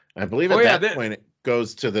 I believe at that point it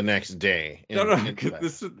goes to the next day. No.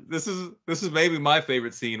 This is maybe my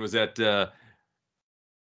favorite scene was at the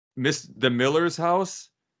Miller's house.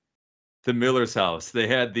 The Miller's house. They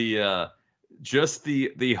had just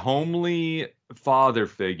the homely father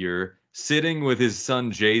figure sitting with his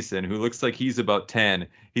son Jason, who looks like he's about 10.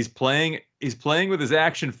 He's playing with his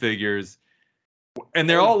action figures, and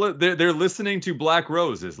they're listening to Black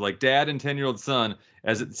Roses, like dad and 10-year-old son,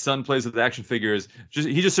 as son plays with action figures.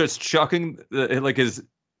 He just starts chucking like his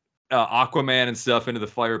Aquaman and stuff into the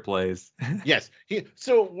fireplace. Yes.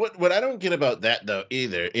 So what I don't get about that though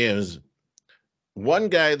either is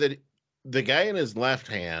the guy in his left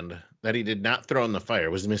hand that he did not throw in the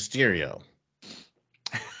fire was Mysterio.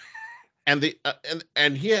 And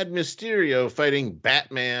and he had Mysterio fighting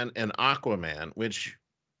Batman and Aquaman, which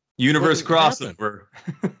universe crossover.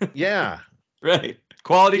 Yeah. Right.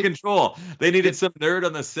 Quality control. They needed some nerd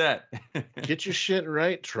on the set. Get your shit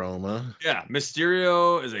right, Troma. Yeah,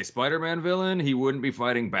 Mysterio is a Spider-Man villain. He wouldn't be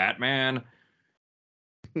fighting Batman.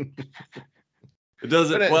 It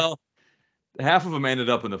doesn't. Well, half of them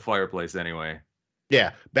ended up in the fireplace anyway.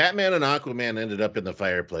 Yeah, Batman and Aquaman ended up in the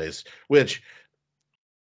fireplace, which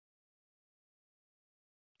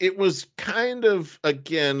it was kind of,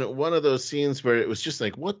 again, one of those scenes where it was just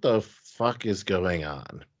like, what the fuck is going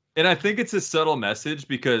on? And I think it's a subtle message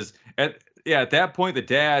because at that point, the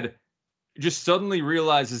dad just suddenly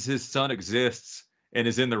realizes his son exists and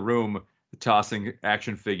is in the room tossing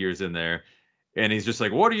action figures in there. And he's just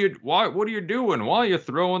like, what are you doing? Why are you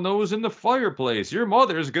throwing those in the fireplace? Your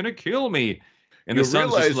mother's going to kill me. And the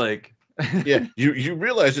son's just like, yeah, you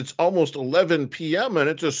realize it's almost 11 p.m. and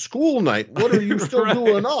it's a school night. What are you still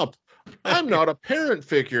doing up? I'm not a parent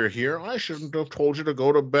figure here. I shouldn't have told you to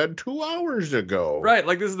go to bed 2 hours ago. Right.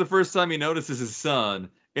 Like, this is the first time he notices his son.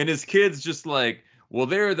 And his kid's just like, well,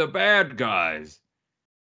 they're the bad guys.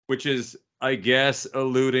 Which is, I guess,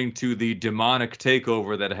 alluding to the demonic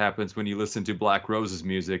takeover that happens when you listen to Black Rose's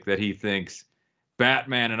music, that he thinks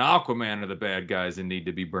Batman and Aquaman are the bad guys and need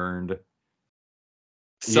to be burned.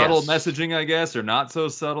 Subtle messaging, I guess, or not so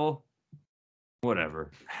subtle.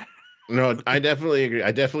 Whatever. No, I definitely agree.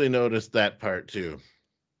 I definitely noticed that part too.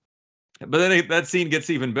 But then that scene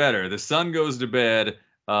gets even better. The son goes to bed.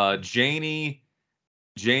 Janie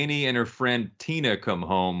and her friend Tina come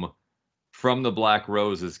home from the Black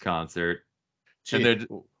Roses concert. Gee, and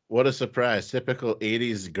what a surprise. Typical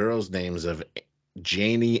 80s girls' names of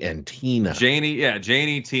Janie and Tina.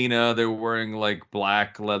 Janie, Tina. They're wearing like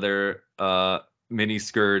black leather mini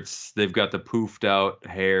skirts. They've got the poofed out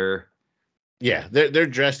hair. Yeah, they're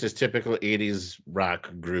dressed as typical 80s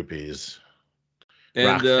rock groupies. And,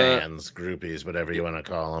 rock fans, groupies, whatever you want to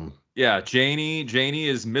call them. Yeah, Janie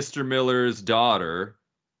is Mr. Miller's daughter.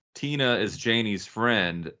 Tina is Janie's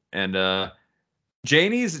friend. And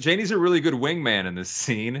Janie's a really good wingman in this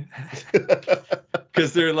scene.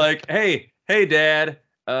 Because they're like, hey, Dad,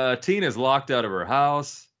 Tina's locked out of her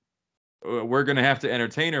house. We're going to have to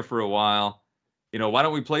entertain her for a while. Why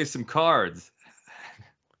don't we play some cards?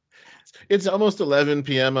 It's almost 11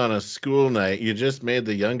 p.m. on a school night. You just made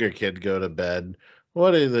the younger kid go to bed.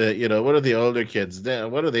 What are the older kids?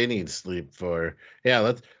 What do they need sleep for?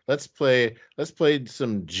 Yeah, let's play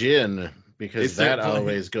some gin because that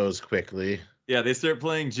always goes quickly. Yeah, they start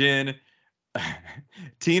playing gin.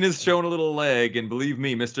 Tina's showing a little leg, and believe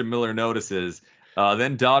me, Mr. Miller notices.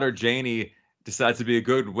 Then daughter Janie decides to be a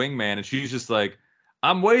good wingman, and she's just like,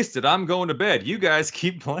 I'm wasted. I'm going to bed. You guys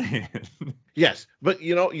keep playing. Yes, but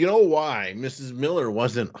you know why Mrs. Miller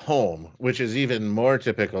wasn't home, which is even more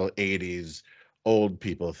typical 80s old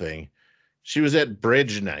people thing. She was at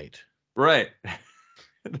bridge night. Right.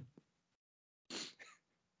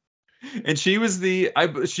 And she was I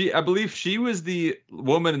believe she was the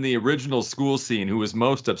woman in the original school scene who was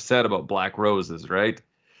most upset about black roses, right?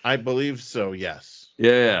 I believe so, yes.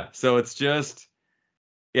 Yeah. So it's just,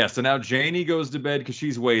 yeah. So now Janie goes to bed because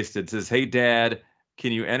she's wasted. Says, "Hey, Dad,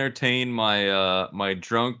 can you entertain my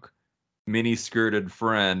drunk mini skirted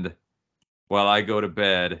friend while I go to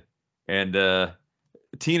bed?" And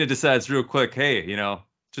Tina decides real quick, "Hey,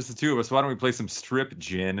 just the two of us. Why don't we play some strip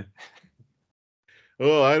gin?"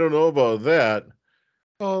 Oh, I don't know about that.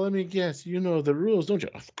 Oh, let me guess. You know the rules, don't you?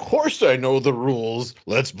 Of course I know the rules.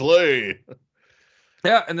 Let's play.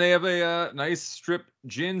 Yeah, and they have a nice strip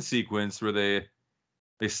gin sequence where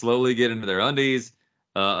they slowly get into their undies.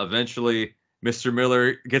 Eventually, Mr.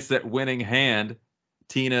 Miller gets that winning hand.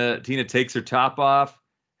 Tina takes her top off,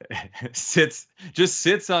 sits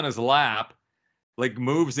on his lap, like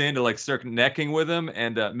moves in to like start necking with him,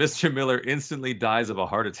 and Mr. Miller instantly dies of a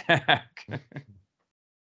heart attack.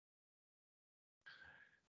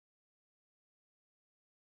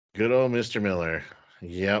 Good old Mr. Miller.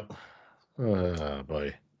 Yep. Oh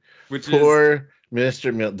boy. Which Poor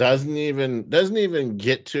Mr. Miller doesn't even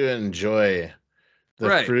get to enjoy the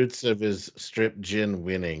right. fruits of his strip gin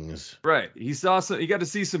winnings. Right. He got to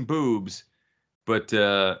see some boobs, but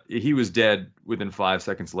he was dead within 5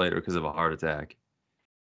 seconds later because of a heart attack.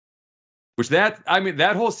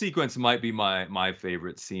 That whole sequence might be my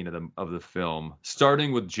favorite scene of the film,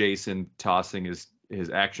 starting with Jason tossing his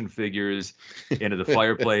action figures into the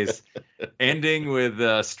fireplace, ending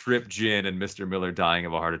with strip gin and Mr. Miller dying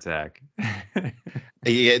of a heart attack.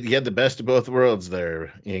 You had the best of both worlds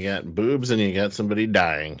there. You got boobs and you got somebody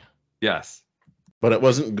dying. Yes. But it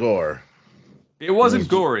wasn't gore. It wasn't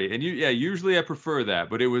gory, and usually I prefer that,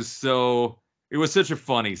 but it was such a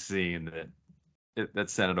funny scene that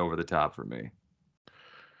sent it over the top for me.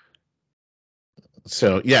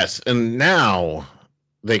 So yes, and now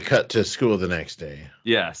they cut to school the next day.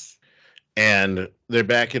 Yes. And they're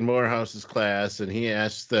back in Morehouse's class, and he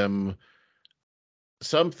asks them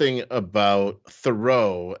something about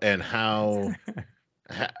Thoreau and how,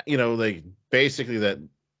 like basically that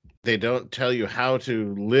they don't tell you how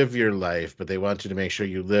to live your life, but they want you to make sure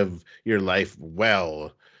you live your life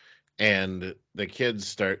well. And the kids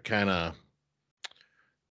start kind of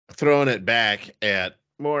throwing it back at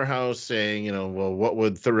Morehouse, saying, well,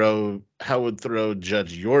 how would Thoreau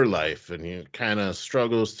judge your life? And he kind of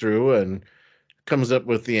struggles through and comes up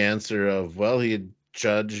with the answer of, well, he'd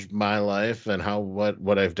judge my life and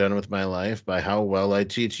what I've done with my life by how well I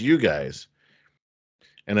teach you guys.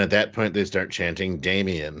 And at that point, they start chanting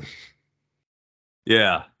Damien.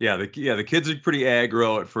 Yeah. The kids are pretty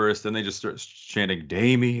aggro at first, then they just start chanting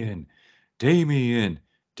Damien, Damien,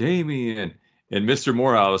 Damien, and Mr.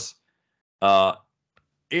 Morehouse,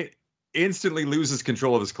 it instantly loses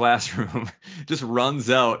control of his classroom, just runs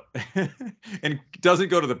out and doesn't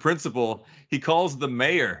go to the principal. He calls the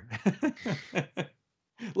mayor,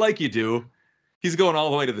 like you do. He's going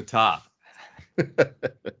all the way to the top.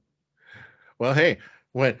 Well, hey,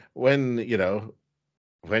 when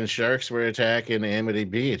sharks were attacking Amity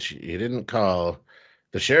Beach, you didn't call.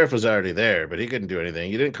 The sheriff was already there, but he couldn't do anything.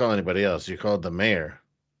 You didn't call anybody else. You called the mayor.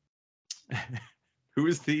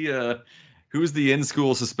 Who's the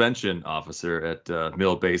in-school suspension officer at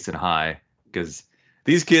Mill Basin High? Because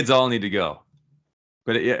these kids all need to go.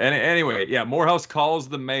 But anyway, Morehouse calls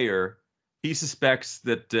the mayor. He suspects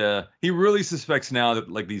that he really suspects now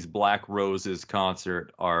that like these Black Roses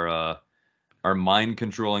concert are mind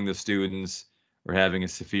controlling the students or having a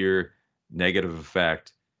severe negative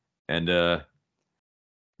effect. And the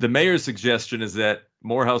mayor's suggestion is that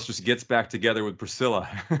Morehouse just gets back together with Priscilla.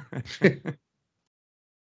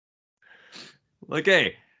 Like,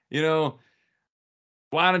 hey,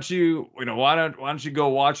 why don't you go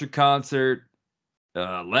watch a concert?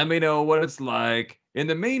 Let me know what it's like. In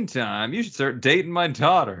the meantime, you should start dating my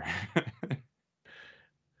daughter.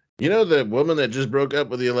 The woman that just broke up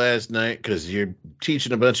with you last night because you're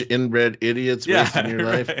teaching a bunch of inbred idiots wasting your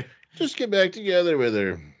life? Right. Just get back together with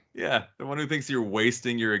her. Yeah, the one who thinks you're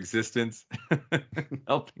wasting your existence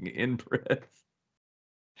helping inbreds.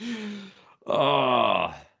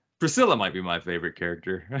 Oh, Priscilla might be my favorite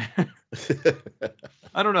character.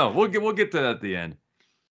 I don't know. We'll get to that at the end.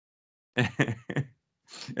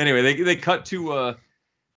 Anyway, they cut to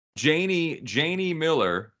Janie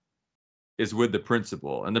Miller is with the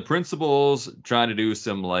principal, and the principal's trying to do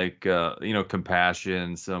some like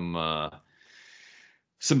compassion, some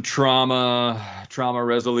trauma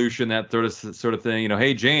resolution, that sort of thing.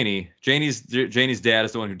 Hey, Janie's dad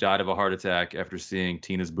is the one who died of a heart attack after seeing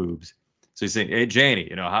Tina's boobs. So he's saying, hey,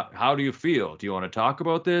 Janie, how do you feel? Do you want to talk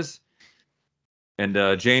about this? And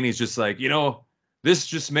Janie's just like, this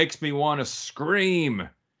just makes me want to scream.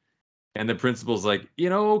 And the principal's like,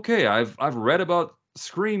 okay, I've read about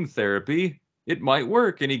scream therapy. It might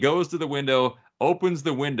work. And he goes to the window, opens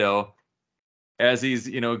the window as he's,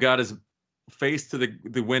 got his face to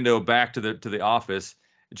the window back to the office.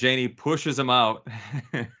 Janie pushes him out.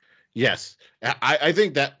 Yes, I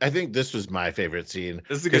think this was my favorite scene.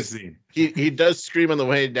 This is a good scene. He does scream on the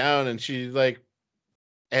way down, and she's like,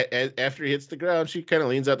 after he hits the ground, she kind of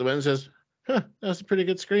leans out the window and says, "Huh, that was a pretty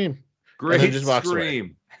good scream." Great and then just walks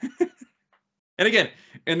scream. Away.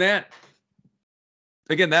 And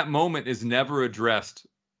that moment is never addressed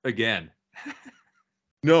again.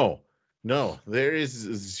 No, there is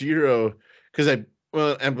zero, because I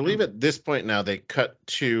believe at this point now they cut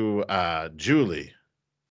to Julie,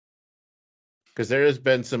 because there has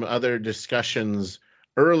been some other discussions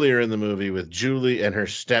earlier in the movie with Julie and her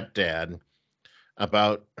stepdad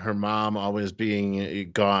about her mom always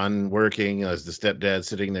being gone working, as the stepdad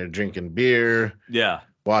sitting there drinking beer,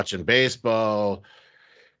 watching baseball,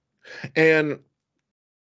 and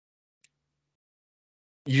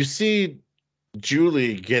you see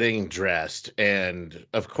Julie getting dressed, and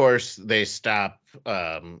of course they stop.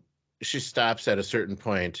 She stops at a certain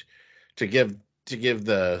point to give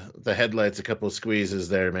the headlights a couple of squeezes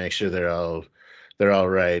there, make sure they're all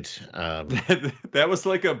right. That was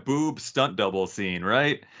like a boob stunt double scene,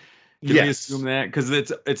 right? Can we assume that? Because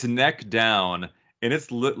it's neck down, and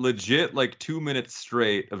it's legit like 2 minutes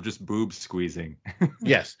straight of just boob squeezing.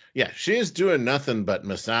 Yes, she is doing nothing but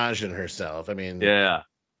massaging herself. I mean,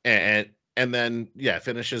 and then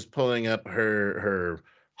finishes pulling up her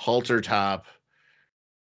halter top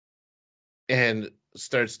and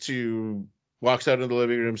walks out of the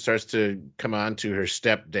living room, starts to come on to her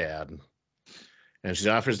stepdad, and she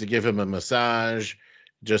offers to give him a massage.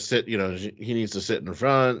 Just sit, he needs to sit in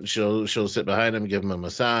front. She'll sit behind him, give him a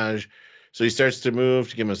massage. So he starts to move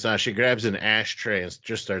to give him a massage. She grabs an ashtray and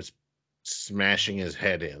just starts smashing his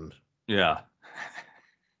head in. Yeah.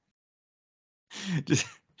 Just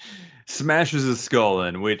smashes his skull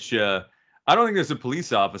in, which I don't think there's a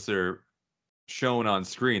police officer shown on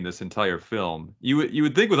screen this entire film. You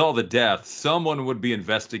would think with all the deaths, someone would be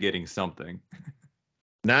investigating something.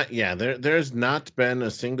 There's not been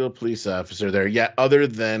a single police officer there yet, other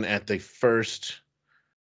than at the first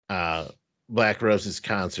Black Roses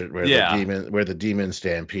concert where the demon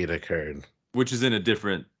stampede occurred, which is in a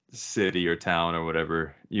different city or town or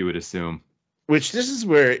whatever you would assume. Which this is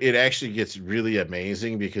where it actually gets really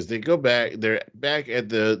amazing, because they're back at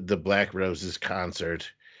the Black Roses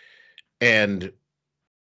concert, and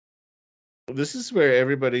this is where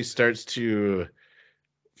everybody starts to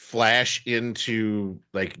flash into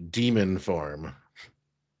like demon form.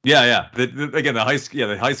 Again, the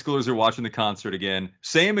high schoolers are watching the concert again.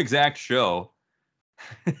 Same exact show,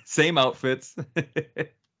 same outfits,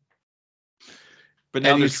 but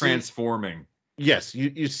now they're transforming. Yes,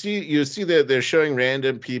 you see that they're showing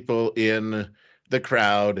random people in the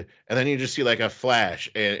crowd, and then you just see like a flash,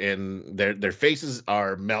 and their faces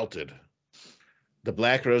are melted. The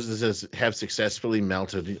Black Roses have successfully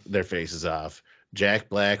melted their faces off. Jack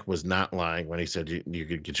Black was not lying when he said you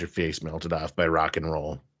could get your face melted off by rock and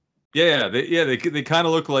roll. They kind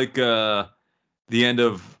of look like the end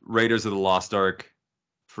of Raiders of the Lost Ark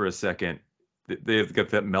for a second. They've got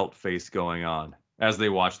that melt face going on as they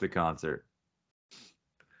watch the concert.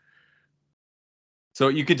 So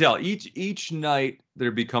you can tell each night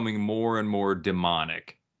they're becoming more and more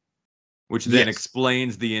demonic, which then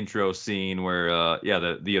explains the intro scene where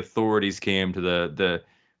the authorities came to the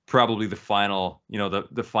probably the final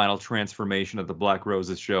the final transformation of the Black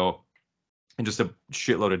Roses show, and just a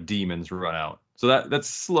shitload of demons run out. So that's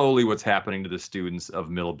slowly what's happening to the students of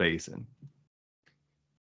Middle Basin.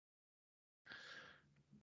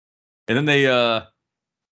 And then they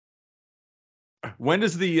when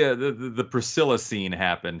does the Priscilla scene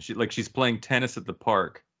happen? She's playing tennis at the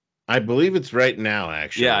park. I believe it's right now,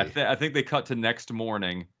 actually. Yeah, I think they cut to next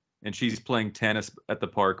morning, and she's playing tennis at the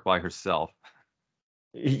park by herself.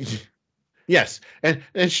 Yes, and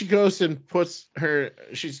she goes and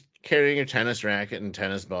she's carrying her tennis racket and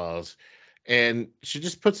tennis balls, and she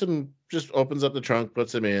just opens up the trunk,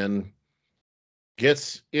 puts them in,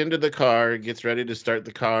 gets into the car, gets ready to start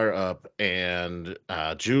the car up, and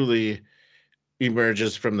Julie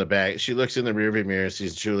emerges from the back. She looks in the rearview mirror,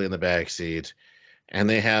 sees Julie in the back seat, and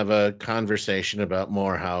they have a conversation about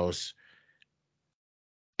Morehouse.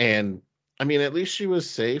 And I mean, at least she was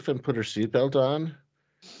safe and put her seatbelt on.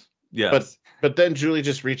 Yes. But then Julie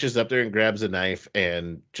just reaches up there and grabs a knife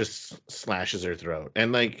and just slashes her throat.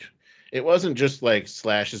 And like, it wasn't just like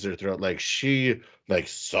slashes her throat, like she like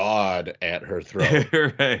sawed at her throat.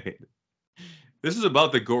 Right. This is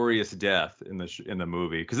about the goriest death in the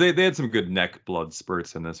movie, because they had some good neck blood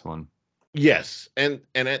spurts in this one. Yes, and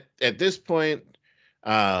at this point,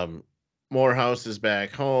 Morehouse is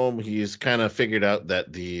back home. He's kind of figured out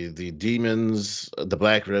that the demons, the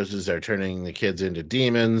Black Roses, are turning the kids into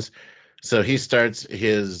demons. So he starts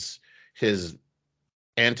his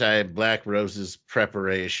anti-Black Roses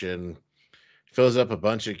preparation. Fills up a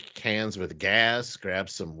bunch of cans with gas,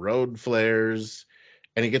 grabs some road flares,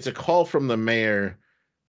 and he gets a call from the mayor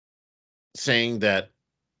saying that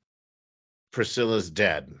Priscilla's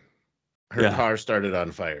dead. Her car started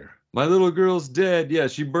on fire. My little girl's dead. Yeah,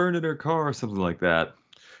 she burned in her car or something like that.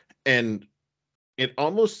 And it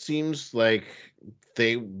almost seems like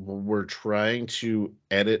they were trying to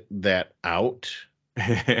edit that out.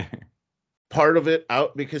 Part of it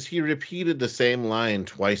out, because he repeated the same line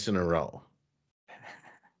twice in a row.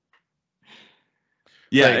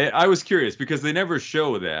 Yeah, like, I was curious because they never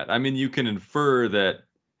show that. I mean, you can infer that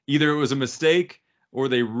either it was a mistake or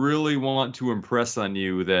they really want to impress on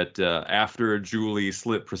you that after Julie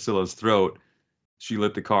slit Priscilla's throat, she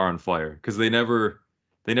lit the car on fire, because they never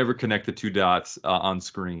connect the two dots on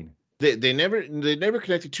screen. They never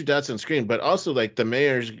connect the two dots on screen, but also like the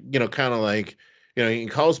mayor's, kind of like, he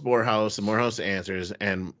calls Morehouse and Morehouse answers,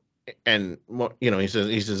 and he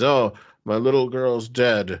says, "Oh, my little girl's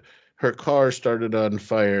dead. Her car started on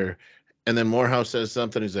fire." And then Morehouse says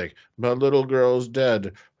something. He's like, "My little girl's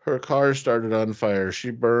dead. Her car started on fire. She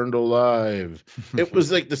burned alive." It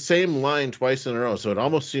was like the same line twice in a row. So it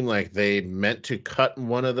almost seemed like they meant to cut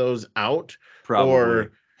one of those out. Probably.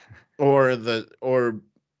 Or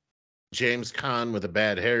James Caan with a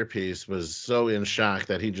bad hairpiece was so in shock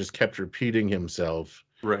that he just kept repeating himself.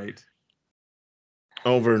 Right.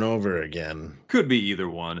 Over and over again. Could be either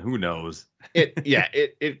one. Who knows?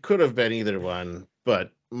 It could have been either one,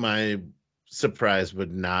 but my surprise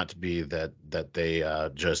would not be that they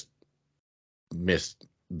just missed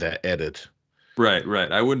that edit.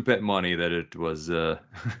 Right. I wouldn't bet money that it was that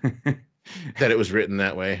it was written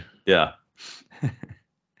that way. Yeah.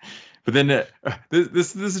 But then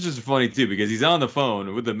this is just funny too, because he's on the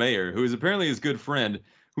phone with the mayor, who is apparently his good friend,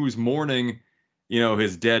 who's mourning,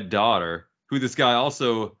 his dead daughter, who this guy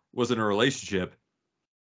also was in a relationship.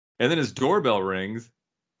 And then his doorbell rings,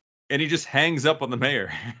 and he just hangs up on the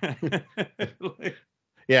mayor.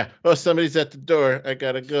 Yeah. Oh, somebody's at the door. I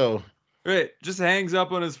gotta go. Right. Just hangs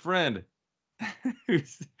up on his friend,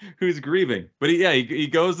 who's grieving. But he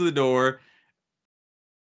goes to the door,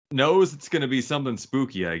 knows it's going to be something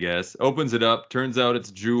spooky, I guess. Opens it up. Turns out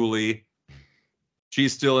it's Julie.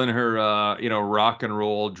 She's still in her, rock and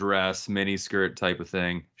roll dress, mini skirt type of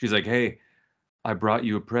thing. She's like, "Hey, I brought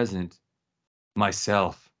you a present.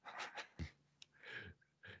 Myself."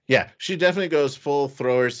 Yeah, she definitely goes full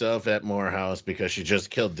throw herself at Morehouse because she just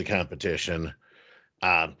killed the competition.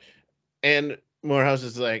 And Morehouse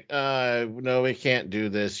is like, "No, we can't do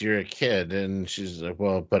this. You're a kid." And she's like,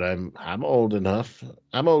 "Well, but I'm old enough.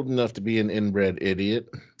 I'm old enough to be an inbred idiot."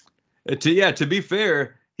 To be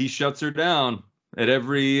fair, he shuts her down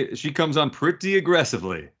she comes on pretty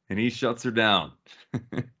aggressively, and he shuts her down.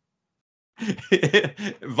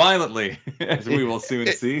 Violently, as we will soon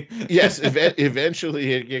see. Yes,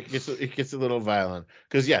 eventually it gets a little violent,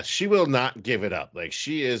 because yes, she will not give it up. Like,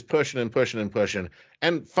 she is pushing and pushing and pushing,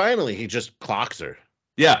 and finally he just clocks her.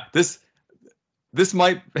 Yeah, this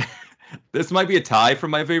might be a tie for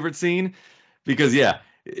my favorite scene, because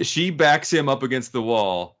she backs him up against the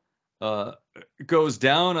wall, goes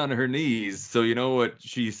down on her knees, so you know what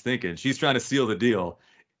she's thinking. She's trying to seal the deal,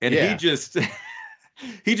 and he just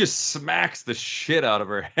he just smacks the shit out of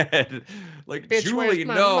her head. Like, "Bitch, Julie,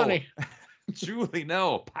 no. Julie,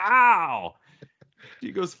 no. Pow.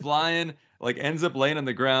 She goes flying, like ends up laying on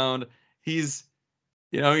the ground. He's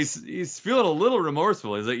feeling a little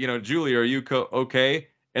remorseful. He's like, "Julie, are you okay?"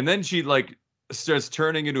 And then she like starts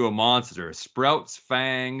turning into a monster, sprouts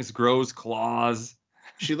fangs, grows claws.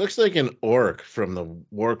 She looks like an orc from the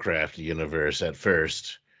Warcraft universe at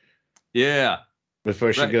first. Yeah.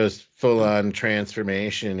 before she Right. goes full on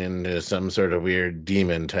transformation into some sort of weird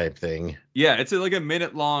demon type thing. Yeah, it's like a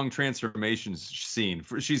minute long transformation scene.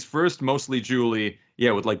 She's first mostly Julie,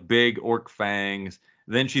 yeah, with like big orc fangs.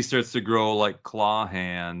 Then she starts to grow like claw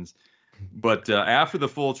hands. But after the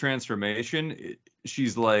full transformation,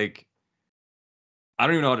 she's like, I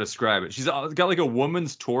don't even know how to describe it. She's got like a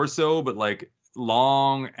woman's torso, but like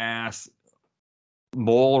long ass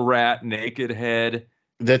mole rat naked head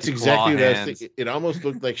That's and claw exactly what I was hands. thinking. It almost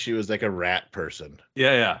looked like she was like a rat person.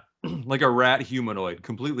 Yeah, yeah. Like a rat humanoid,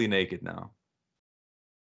 completely naked now.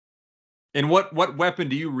 And what weapon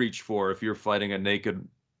do you reach for if you're fighting a naked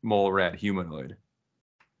mole rat humanoid?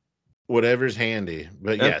 Whatever's handy.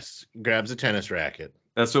 But That, yes, grabs a tennis racket.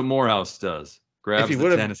 that's what Morehouse does. If he Grabs the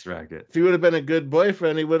would have tennis racket. if he would have been a good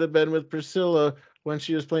boyfriend, he would have been with Priscilla when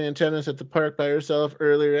she was playing tennis at the park by herself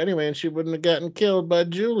earlier anyway, and she wouldn't have gotten killed by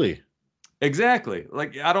Julie. Exactly.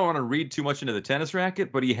 Like I don't want to read too much into the tennis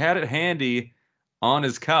racket, but he had it handy on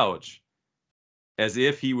his couch as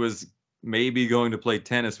if he was maybe going to play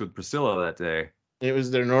tennis with Priscilla that day. It was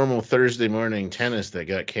their normal Thursday morning tennis that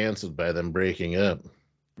got canceled by them breaking up.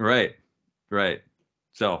 Right. Right.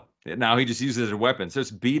 So now he just uses it as a weapon. So it's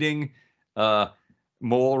beating uh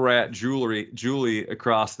mole rat Julie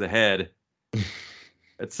across the head.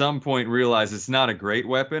 At some point realizes it's not a great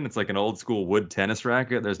weapon. It's like an old school wood tennis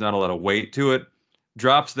racket. There's not a lot of weight to it.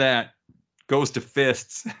 Drops that, goes to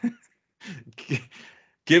fists,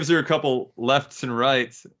 gives her a couple lefts and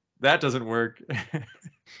rights. That doesn't work.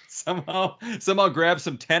 somehow grabs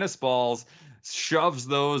some tennis balls, shoves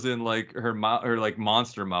those in like her mouth, or like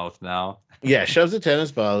monster mouth now. Yeah, shoves a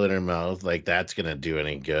tennis ball in her mouth like that's gonna do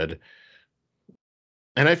any good.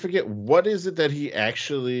 And I forget what is it that he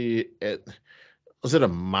actually was it a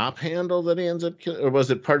mop handle that he ends up killing, or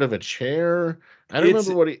was it part of a chair? I don't It's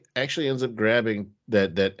remember what he actually ends up grabbing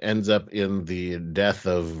that ends up in the death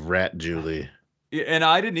of Rat Julie. and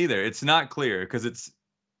I didn't either. It's not clear because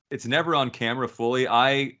it's never on camera fully.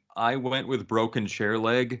 I went with broken chair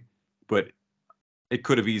leg, but it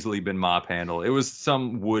could have easily been mop handle. It was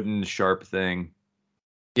some wooden sharp thing.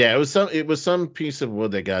 Yeah, it was some piece of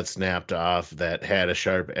wood that got snapped off that had a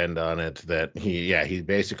sharp end on it that he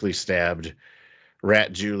basically stabbed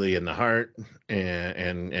Rat Julie in the heart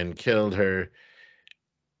and killed her.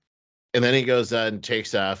 And then he goes on and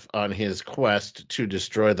takes off on his quest to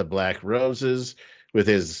destroy the Black Roses with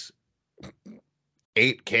his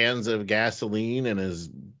 8 cans of gasoline and his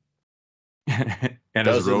And his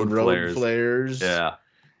dozen road road flares. flares. Yeah.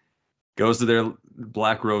 Goes to their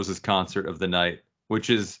Black Roses concert of the night, which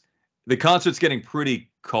is the concert's getting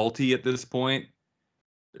pretty culty at this point.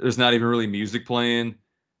 There's not even really music playing.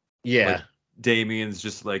 Yeah. Like Damien's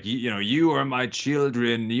just like, you are my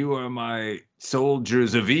children, you are my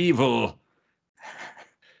soldiers of evil.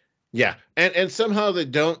 Yeah. And somehow they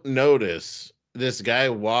don't notice this guy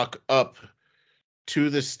walk up to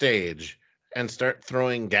the stage and start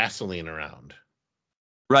throwing gasoline around.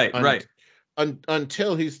 Right, right.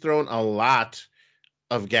 Until he's thrown a lot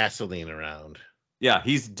of gasoline around. Yeah,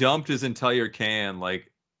 he's dumped his entire can like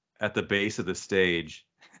at the base of the stage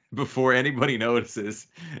before anybody notices.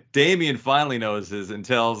 Damien finally notices and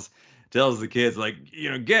tells the kids like,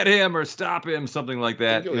 get him or stop him, something like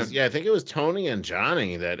that. I think it was Tony and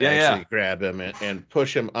Johnny that Yeah, actually yeah. grab him and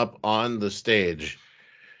push him up on the stage.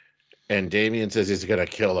 And Damien says he's gonna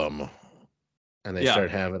kill him. And they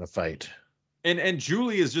start having a fight. And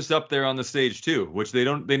Julie is just up there on the stage too, which they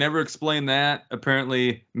never explain that.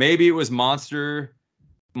 Apparently, maybe it was monster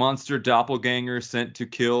doppelganger sent to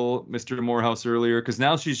kill Mr. Morehouse earlier, because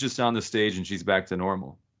now she's just on the stage and she's back to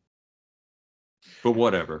normal. But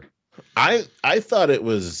whatever. I thought it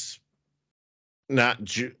was not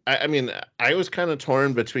I mean, I was kind of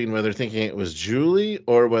torn between whether thinking it was Julie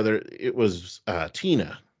or whether it was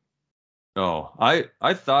Tina. Oh,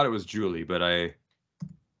 I thought it was Julie, but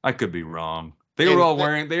I could be wrong. They all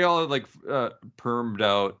had like permed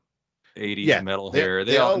out 80s metal hair.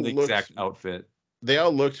 They all in the exact outfit. They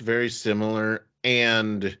all looked very similar,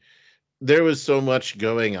 and there was so much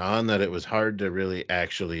going on that it was hard to really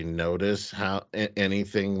actually notice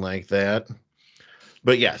anything like that.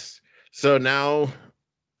 But yes, so now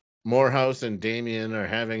Morehouse and Damien are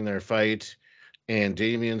having their fight, and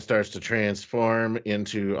Damien starts to transform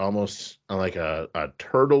into almost like a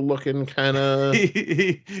turtle looking kind of.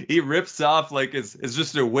 He rips off like it's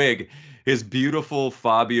just a wig. His beautiful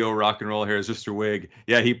Fabio rock and roll hair is just a wig.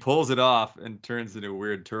 Yeah, he pulls it off and turns into a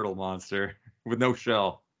weird turtle monster with no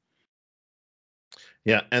shell.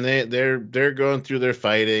 Yeah, and they're going through their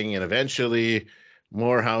fighting, and eventually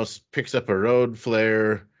Morehouse picks up a road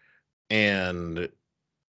flare and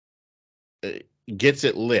gets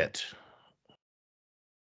it lit.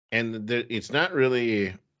 it's not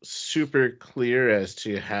really super clear as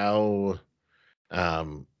to how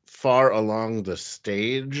far along the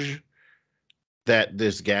stage that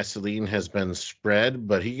this gasoline has been spread,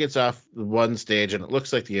 but he gets off one stage and it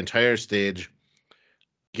looks like the entire stage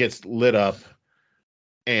gets lit up,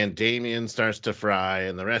 and Damien starts to fry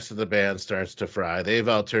and the rest of the band starts to fry. They've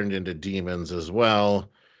all turned into demons as well.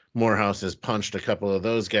 Morehouse has punched a couple of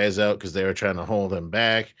those guys out because they were trying to hold him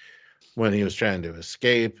back when he was trying to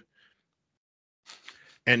escape.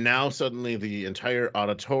 And now suddenly the entire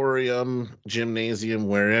auditorium, gymnasium,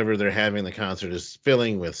 wherever they're having the concert is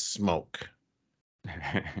filling with smoke.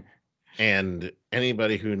 And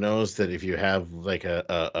anybody who knows that if you have like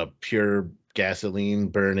a pure gasoline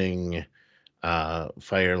burning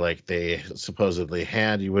fire like they supposedly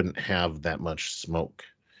had, you wouldn't have that much smoke.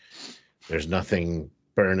 There's nothing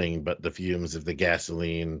burning but the fumes of the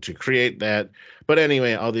gasoline to create that. But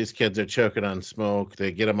anyway, all these kids are choking on smoke.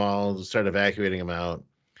 They get them all, start evacuating them out.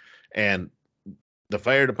 And the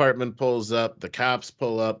fire department pulls up, the cops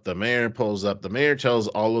pull up, the mayor pulls up. The mayor tells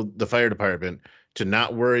all of the fire department to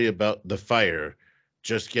not worry about the fire,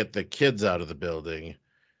 just get the kids out of the building,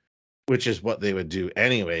 which is what they would do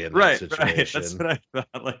anyway in that situation. Right. That's what I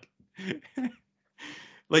thought.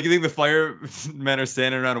 Like you think the firemen are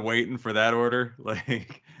standing around waiting for that order?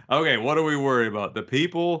 Like, okay, what do we worry about? The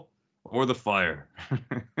people or the fire?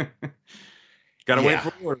 Gotta wait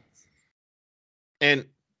for orders. And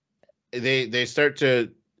they start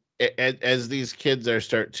to, as these kids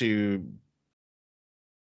start to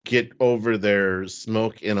get over their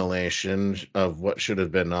smoke inhalation of what should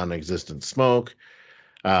have been non-existent smoke,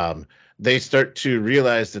 they start to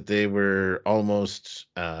realize that they were almost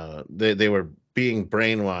they were being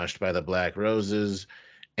brainwashed by the Black Roses,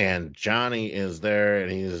 and Johnny is there and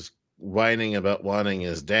he's whining about wanting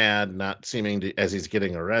his dad, not seeming to, as he's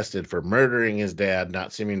getting arrested for murdering his dad,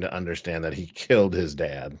 not seeming to understand that he killed his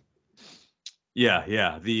dad.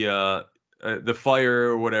 Yeah. The fire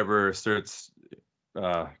or whatever starts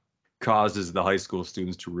causes the high school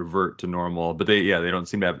students to revert to normal, but they don't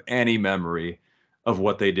seem to have any memory of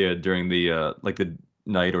what they did during the the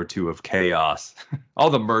night or two of chaos. All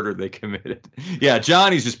the murder they committed. Yeah,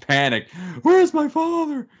 Johnny's just panicked. Where's my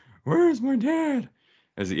father? Where's my dad?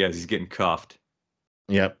 As he's getting cuffed.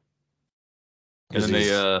 Yep. And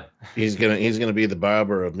then he's gonna be the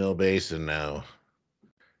barber of Mill Basin now.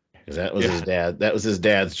 Because that was his dad. That was his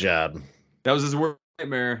dad's job. That was his worst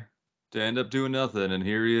nightmare, to end up doing nothing, and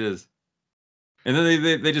here he is. And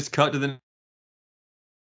then they just cut to the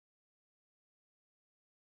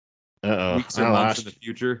weeks or months in the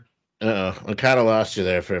future. I kind of lost you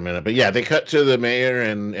there for a minute. But yeah, they cut to the mayor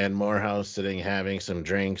and Morehouse sitting having some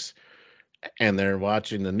drinks, and they're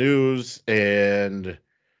watching the news, and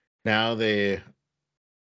now they,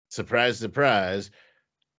 surprise,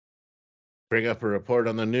 bring up a report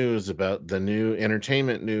on the news about the new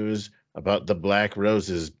entertainment news about the Black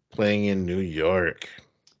Roses playing in New York.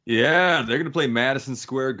 Yeah, they're going to play Madison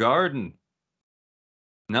Square Garden.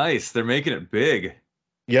 Nice. They're making it big.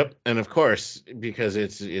 Yep, and of course, because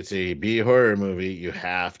it's a B horror movie, you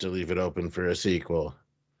have to leave it open for a sequel.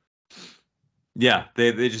 Yeah,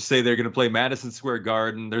 they just say they're going to play Madison Square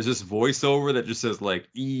Garden. There's this voiceover that just says like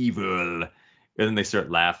evil, and then they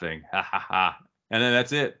start laughing. Ha ha ha. And then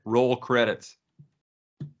that's it. Roll credits.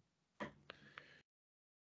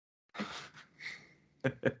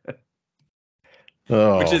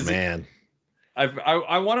 Man.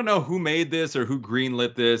 I want to know who made this or who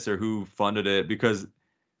greenlit this or who funded it, because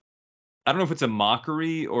I don't know if it's a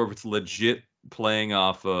mockery or if it's legit playing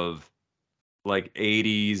off of like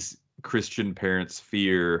 80s Christian parents'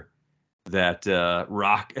 fear that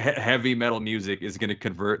heavy metal music is going to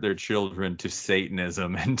convert their children to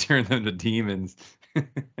Satanism and turn them to demons.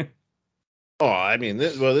 I mean,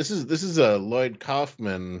 this is a Lloyd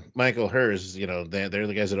Kaufman, Michael Hers. They're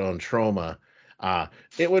the guys that own Troma.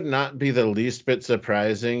 It would not be the least bit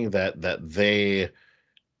surprising that they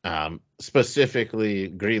specifically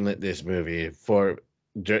greenlit this movie for,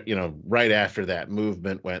 right after that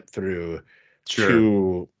movement went through. Sure.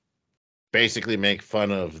 To basically make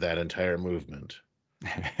fun of that entire movement.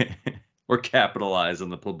 Or capitalize on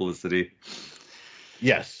the publicity.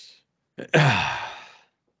 Yes.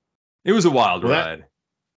 It was a wild ride.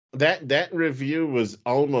 That review was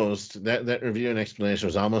almost that review and explanation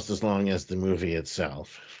was almost as long as the movie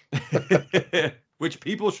itself. Which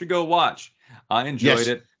people should go watch. I enjoyed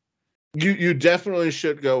it. You definitely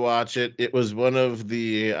should go watch it. It was one of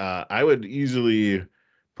the I would easily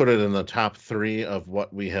put it in the top 3 of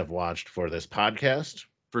what we have watched for this podcast.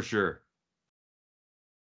 For sure.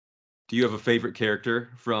 Do you have a favorite character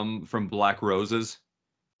from Black Roses?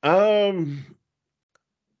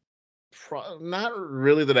 not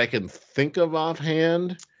really that I can think of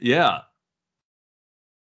offhand. Yeah.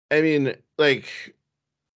 I mean, like,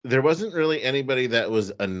 there wasn't really anybody that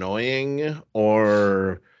was annoying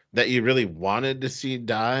or that you really wanted to see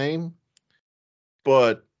die,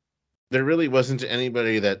 but there really wasn't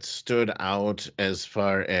anybody that stood out as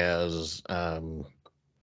far as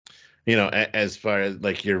as far as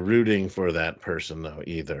like you're rooting for that person though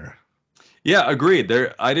either. Yeah, agreed.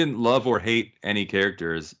 I didn't love or hate any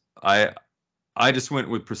characters. I just went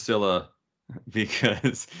with Priscilla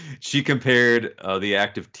because she compared the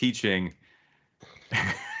act of teaching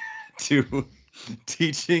to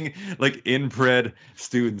teaching like inbred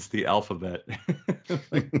students the alphabet.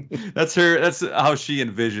 Like, that's her. That's how she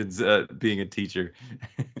envisions being a teacher.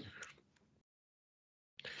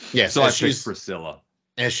 Yes, So I picked Priscilla.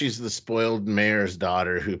 As she's the spoiled mayor's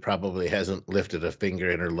daughter who probably hasn't lifted a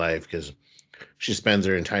finger in her life because she spends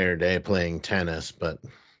her entire day playing tennis. But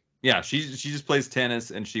yeah, she just plays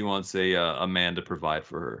tennis and she wants a man to provide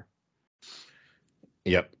for her.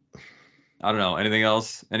 Yep. I don't know. Anything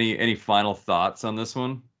else? Any final thoughts on this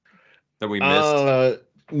one that we missed?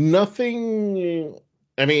 Nothing.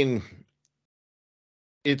 I mean,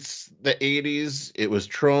 it's the 80s. It was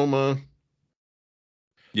Troma.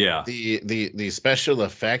 Yeah. The special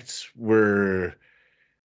effects were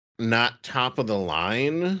not top of the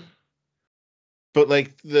line, but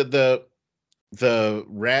like the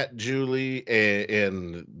Rat Julie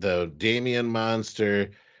and the Damien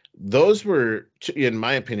monster, those were, in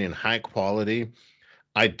my opinion, high quality.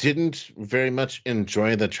 I didn't very much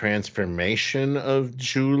enjoy the transformation of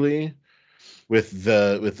Julie with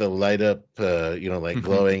the light up, like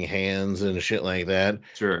glowing hands and shit like that.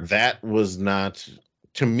 Sure. That was not,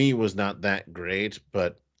 to me, was not that great.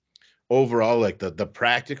 But overall, like the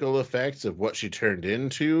practical effects of what she turned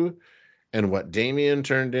into and what Damien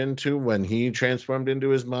turned into when he transformed into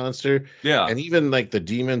his monster. Yeah. And even like the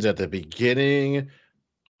demons at the beginning,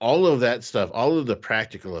 all of that stuff, all of the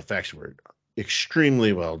practical effects were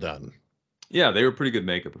extremely well done. Yeah, they were pretty good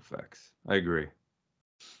makeup effects. I agree.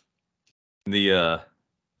 The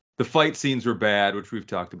fight scenes were bad, which we've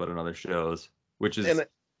talked about in other shows, which is, and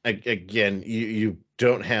again, you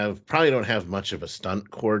probably don't have much of a stunt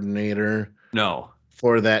coordinator no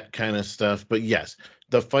for that kind of stuff. But yes,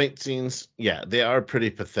 the fight scenes, yeah, they are pretty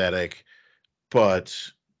pathetic. But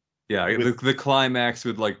yeah, the climax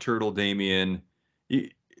with like Turtle Damien,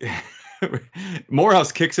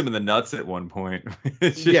 Morehouse kicks him in the nuts at one point.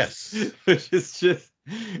 Yes, it's just,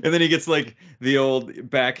 and then he gets like the old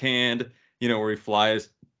backhand, where he flies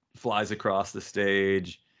across the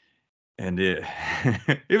stage, and it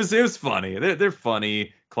was funny. They're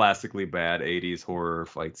funny, classically bad 80s horror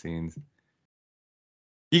fight scenes.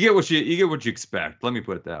 You get what you expect. Let me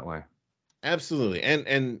put it that way. Absolutely.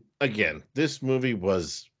 And again, this movie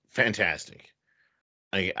was fantastic.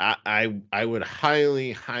 I would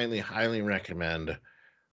highly, highly, highly recommend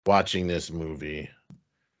watching this movie.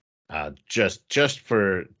 Just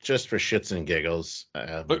for shits and giggles.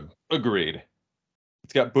 Agreed.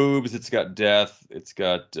 It's got boobs, it's got death, it's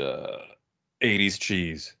got 80s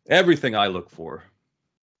cheese. Everything I look for.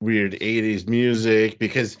 Weird 80s music,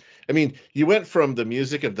 because I mean, you went from the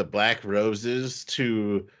music of the Black Roses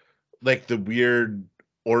to like the weird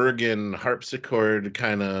organ harpsichord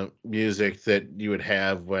kind of music that you would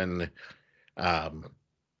have when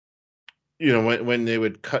when they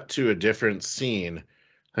would cut to a different scene.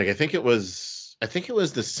 Like I think it was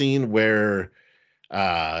the scene where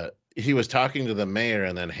he was talking to the mayor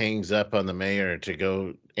and then hangs up on the mayor to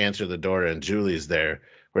go answer the door, and Julie's there,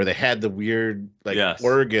 where they had the weird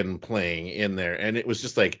organ playing in there, and it was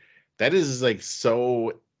just like, that is like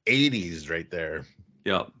so 80s right there.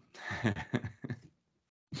 Yep.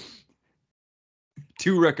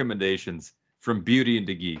 2 recommendations from Beauty and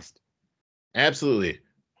DeGeest. Absolutely.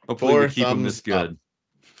 Hopefully we keep them this good.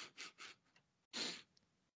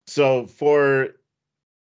 So for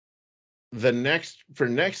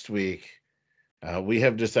next week, we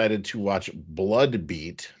have decided to watch Blood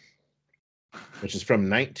Beat, which is from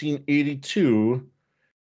 1982.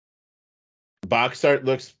 Box art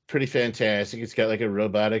looks pretty fantastic. It's got like a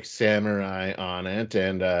robotic samurai on it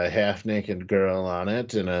and a half-naked girl on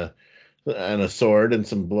it and a sword and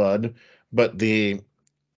some blood. But the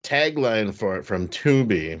tagline for it from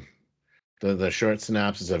Tubi, the short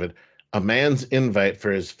synopsis of it: a man's invite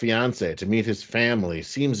for his fiancée to meet his family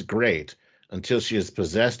seems great until she is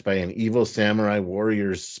possessed by an evil samurai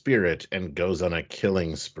warrior's spirit and goes on a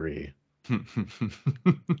killing spree.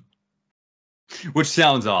 Which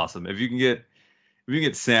sounds awesome. If you can get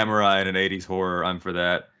samurai in an 80s horror, I'm for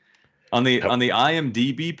that. On the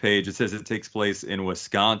IMDb page, it says it takes place in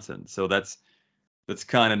Wisconsin. So that's that's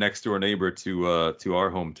kind of next door neighbor to our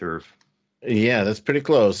home turf. Yeah, that's pretty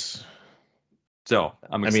close. So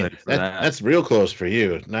I'm I mean, excited for that. that's real close for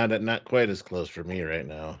you. Not quite as close for me right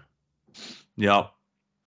now. Yep.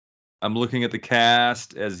 I'm looking at the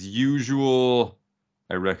cast as usual.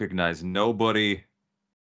 I recognize nobody.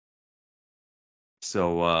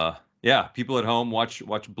 So yeah, people at home watch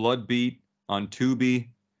Blood Beat on Tubi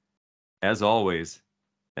as always,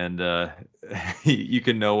 and you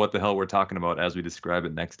can know what the hell we're talking about as we describe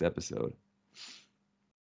it next episode.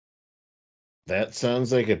 That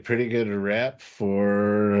sounds like a pretty good wrap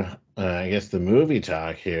for, I guess, the movie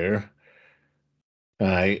talk here.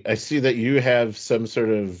 I see that you have some sort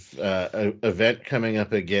of event coming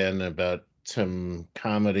up again about some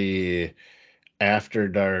comedy after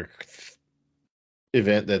dark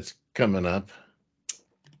event that's coming up.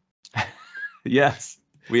 Yes,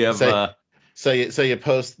 we have. So, so you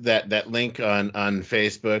post that link on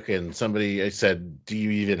Facebook, and somebody said, "Do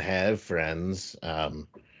you even have friends?"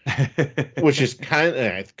 Which is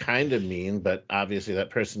kind of mean, but obviously that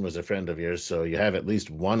person was a friend of yours, so you have at least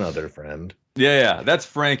one other friend. Yeah, that's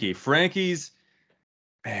Frankie. Frankie's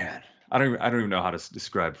man. I don't even know how to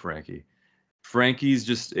describe Frankie. Frankie's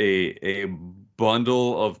just a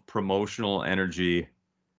bundle of promotional energy.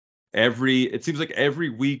 It seems like every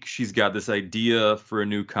week she's got this idea for a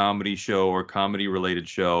new comedy show or comedy related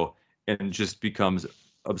show and just becomes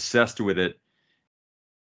obsessed with it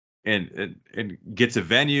and gets a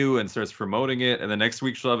venue and starts promoting it, and the next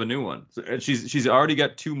week she'll have a new one. So, and she's already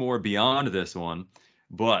got two more beyond this one.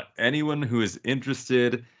 But anyone who is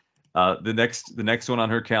interested, the next one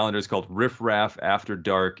on her calendar is called Riff Raff After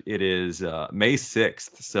Dark. It is May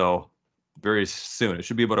 6th, so very soon. It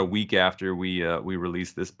should be about a week after we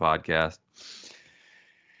release this podcast.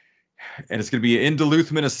 And it's going to be in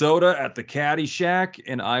Duluth, Minnesota at the Caddy Shack,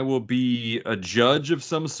 and I will be a judge of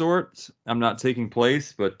some sort. I'm not taking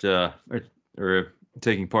place, but or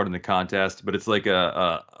taking part in the contest, but it's like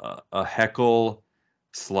a heckle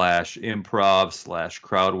slash improv slash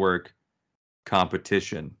crowd work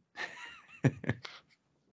competition.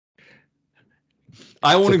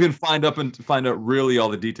 I won't even find out really all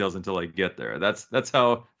the details until I get there. That's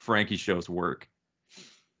how Frankie shows work.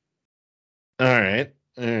 All right.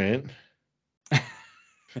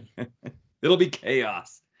 It'll be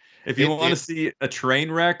chaos. If you want to It see a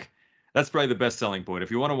train wreck, that's probably the best selling point.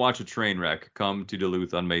 If you want to watch a train wreck, come to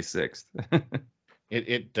Duluth on May 6th.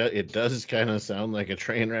 it does kind of sound like a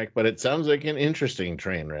train wreck, but it sounds like an interesting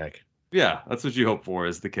train wreck. Yeah, that's what you hope for,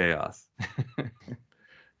 is the chaos.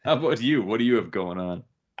 How about you? What do you have going on?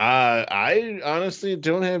 I honestly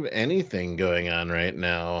don't have anything going on right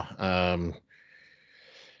now.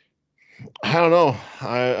 I don't know.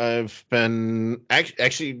 I've been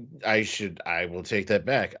actually. I will take that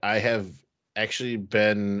back. I have actually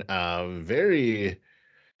been very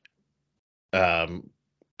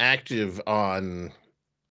active on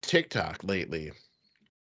TikTok lately.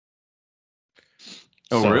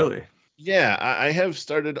 Oh, So really? yeah, I have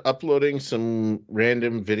started uploading some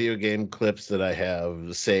random video game clips that I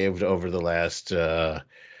have saved over the last I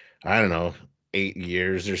don't know, 8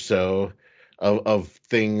 years or so of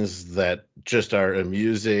things that just are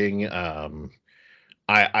amusing. I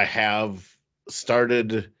have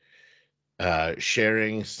started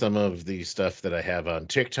sharing some of the stuff that I have on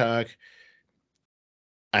TikTok.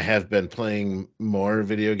 I have been playing more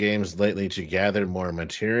video games lately to gather more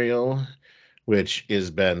material, which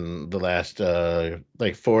has been the last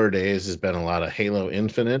like 4 days has been a lot of Halo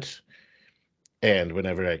Infinite. And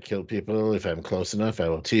whenever I kill people, if I'm close enough, I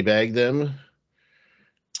will teabag them.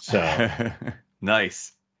 So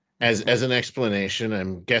Nice. as an explanation,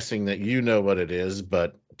 I'm guessing that you know what it is,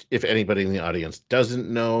 but if anybody in the audience doesn't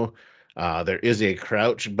know, there is a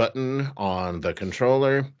crouch button on the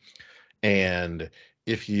controller, and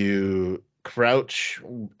if you crouch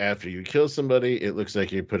after you kill somebody, it looks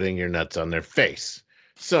like you're putting your nuts on their face.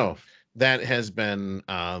 So that has been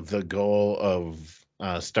the goal of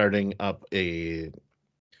starting up a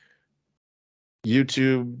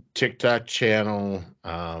YouTube, TikTok channel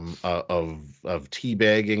of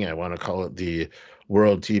teabagging. I want to call it the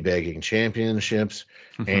World Teabagging Championships,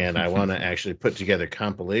 and I want to actually put together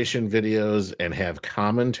compilation videos and have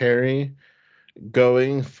commentary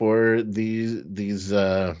going for these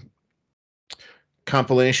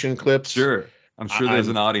compilation clips. Sure. I'm sure there's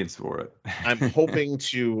an audience for it. I'm hoping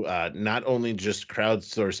to not only just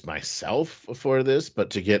crowdsource myself for this,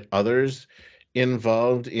 but to get others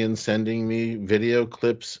involved in sending me video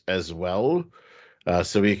clips as well,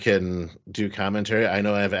 so we can do commentary. I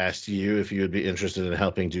know I've asked you if you would be interested in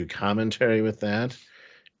helping do commentary with that,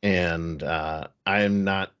 and I'm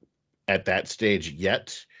not at that stage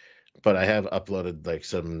yet, but I have uploaded like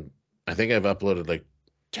I think I've uploaded like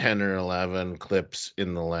 10 or 11 clips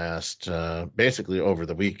in the last, basically over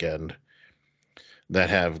the weekend, that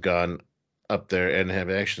have gone up there and have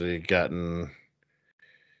actually gotten,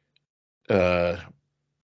 uh,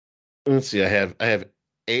 let's see, I have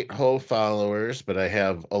 8 whole followers, but I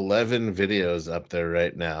have 11 videos up there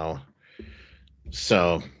right now.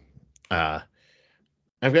 So, I've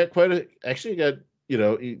got actually got,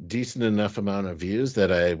 decent enough amount of views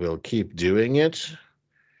that I will keep doing it.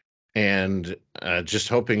 And just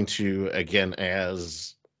hoping to, again,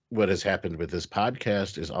 as what has happened with this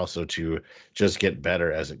podcast, is also to just get better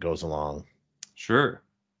as it goes along. Sure.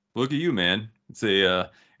 Look at you, man. It's a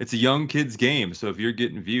young kid's game. So if you're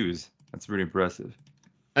getting views, that's pretty impressive.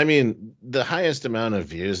 I mean, the highest amount of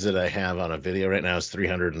views that I have on a video right now is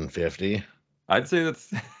 350. I'd say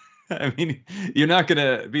that's. I mean, you're not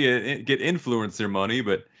gonna get influencer money,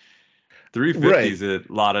 but 350 is a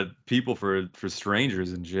lot of people for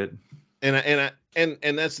strangers and shit. And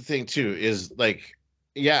that's the thing too, is like,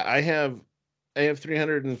 yeah, I have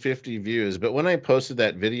 350 views, but when I posted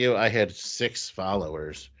that video, I had 6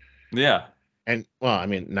 followers. Yeah. And well, I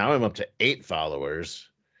mean, now I'm up to 8 followers.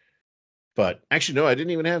 But actually, no, I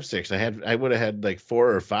didn't even have 6. I would have had like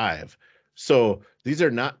 4 or 5. So these are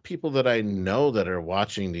not people that I know that are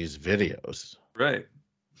watching these videos. Right.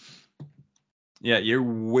 Yeah, you're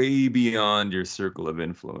way beyond your circle of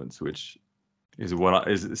influence, which is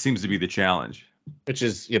seems to be the challenge. Which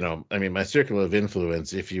is, I mean, my circle of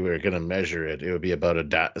influence, if you were going to measure it, it would be about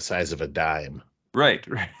the size of a dime. Right.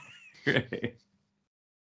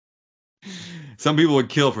 Some people would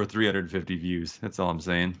kill for 350 views. That's all I'm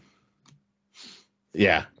saying.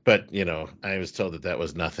 Yeah, but, I was told that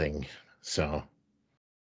was nothing, so.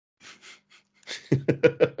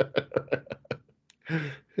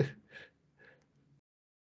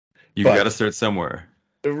 You've got to start somewhere.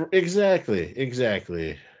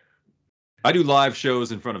 Exactly. I do live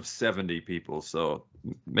shows in front of 70 people, so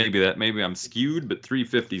maybe I'm skewed, but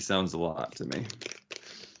 350 sounds a lot to me.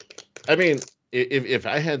 I mean, if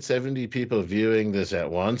I had 70 people viewing this at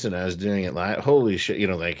once and I was doing it live, holy shit,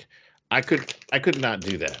 like, I could not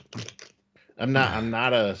do that. I'm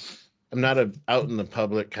not a out in the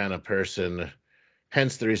public kind of person.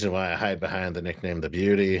 Hence the reason why I hide behind the nickname The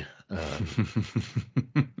Beauty.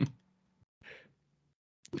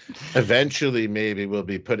 Eventually, maybe we'll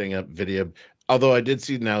be putting up video. Although I did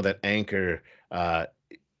see now that Anchor,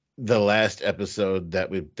 the last episode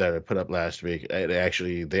that I put up last week,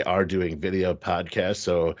 they are doing video podcasts.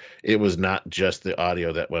 So it was not just the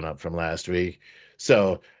audio that went up from last week.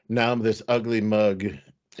 So now this ugly mug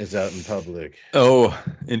is out in public. Oh,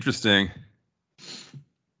 interesting.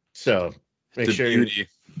 So make sure. Beauty.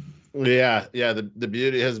 Yeah. The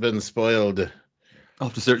beauty has been spoiled. I'll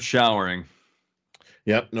have to start showering.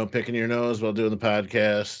 Yep. No picking your nose while doing the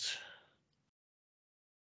podcast.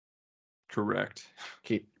 Correct.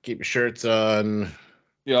 Keep your shirts on.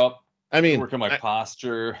 Yep. I mean, work on my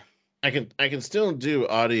posture. I can still do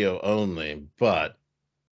audio only, but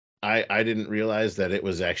I didn't realize that it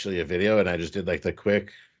was actually a video, and I just did like the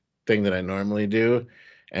quick thing that I normally do,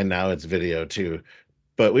 and now it's video too.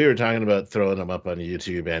 But we were talking about throwing them up on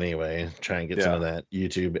YouTube anyway, try and get some of that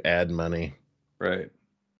YouTube ad money. Right.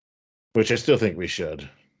 Which I still think we should.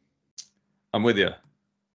 I'm with you.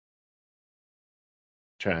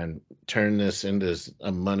 Try and turn this into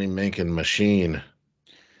a money-making machine.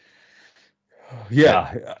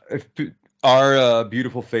 Yeah. If our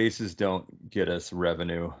beautiful faces don't get us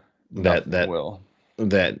revenue, that will.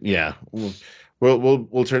 Yeah.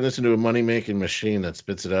 We'll turn this into a money-making machine that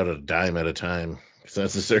spits it out a dime at a time. Because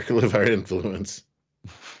that's the circle of our influence.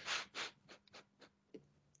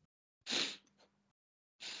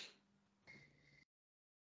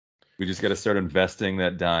 We just got to start investing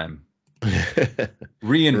that dime.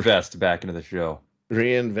 Reinvest back into the show.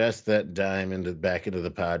 Reinvest that dime back into the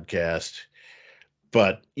podcast.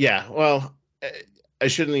 But yeah, well, I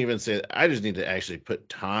shouldn't even say that. I just need to actually put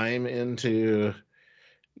time into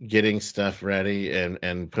getting stuff ready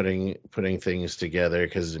and putting things together.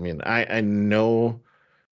 Because I mean, I know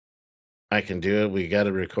I can do it. We got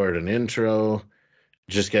to record an intro.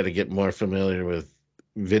 Just got to get more familiar with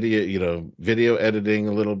video editing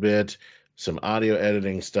a little bit, some audio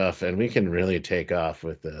editing stuff, and we can really take off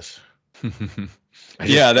with this.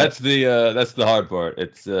 That's the hard part.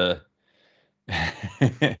 It's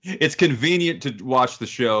it's convenient to watch the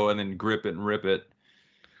show and then grip it and rip it.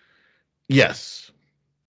 Yes.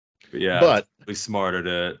 But it's really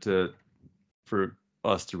smarter for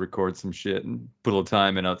us to record some shit and put a little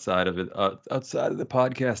time in outside of the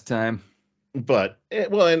podcast time. But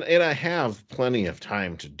and I have plenty of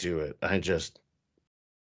time to do it.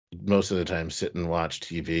 most of the time sit and watch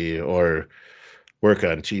TV or work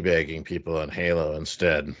on teabagging people on Halo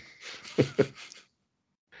instead.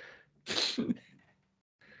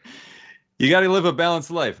 You got to live a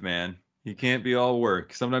balanced life, man. You can't be all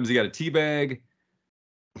work. Sometimes you got to teabag.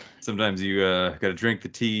 Sometimes you got to drink the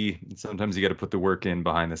tea. And sometimes you got to put the work in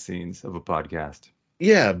behind the scenes of a podcast.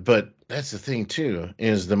 Yeah, but that's the thing too,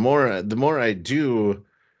 is the more I do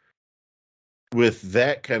with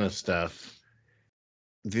that kind of stuff,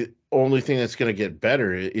 the only thing that's going to get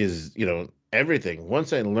better is, everything.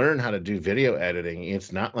 Once I learn how to do video editing,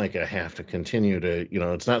 it's not like I have to continue to,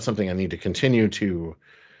 it's not something I need to continue to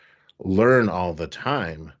learn all the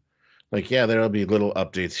time. Like, yeah, there'll be little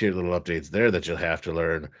updates here, little updates there that you'll have to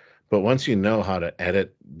learn. But once you know how to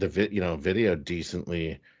edit the video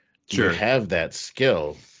decently, you Sure. have that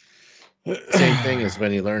skill. Same thing as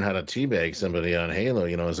when you learn how to teabag somebody on Halo,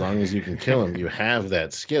 as long as you can kill them, you have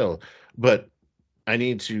that skill. But I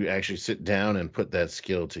need to actually sit down and put that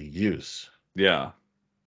skill to use. Yeah.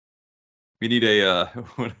 We need a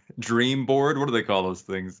dream board. What do they call those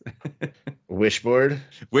things? Wishboard?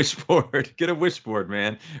 Wishboard. Get a wishboard,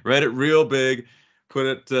 man. Write it real big. Put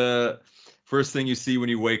it first thing you see when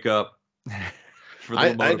you wake up for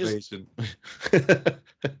the motivation.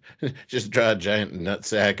 Just draw a giant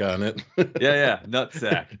nutsack on it. Yeah,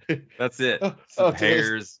 nutsack. That's it. Some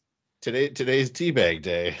hairs. Today's teabag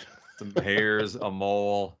day. Some hairs, a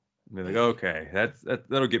mole. Be like, okay,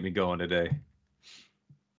 that'll get me going today.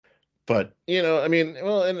 But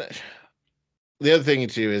well, and the other thing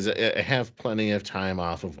too is I have plenty of time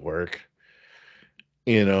off of work.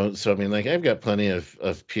 So like I've got plenty of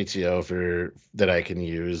PTO that I can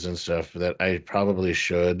use and stuff that I probably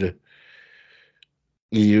should.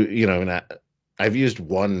 And I've used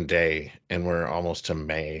one day, and we're almost to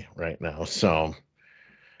May right now, so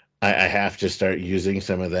I have to start using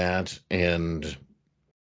some of that. And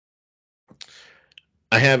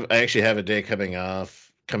I actually have a day coming up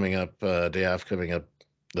the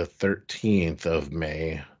 13th of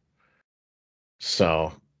May.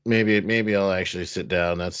 So maybe I'll actually sit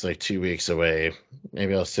down. That's like 2 weeks away.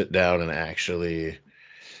 Maybe I'll sit down and actually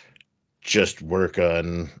just work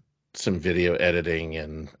on some video editing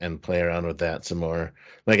and play around with that some more.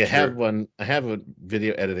 Like I have a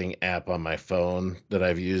video editing app on my phone that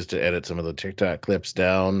I've used to edit some of the TikTok clips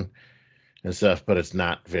down and stuff, but it's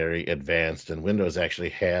not very advanced. And Windows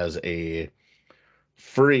actually has a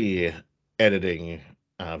free video editing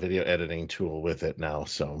tool with it now.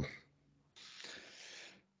 So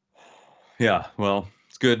yeah, well,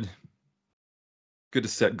 it's good to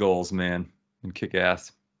set goals, man, and kick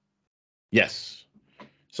ass. Yes.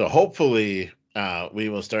 So hopefully we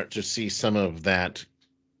will start to see some of that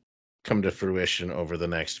come to fruition over the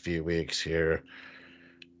next few weeks here.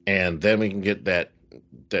 And then we can get that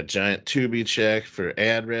giant Tubi check for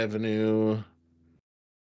ad revenue.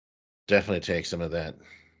 Definitely take some of that.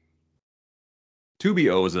 Tubi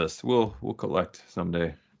owes us. We'll collect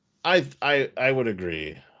someday. I would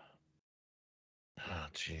agree. Oh,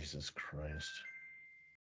 Jesus Christ.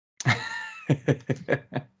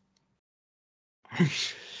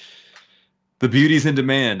 The beauty's in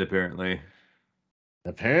demand, apparently.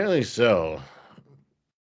 Apparently so.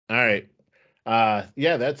 All right.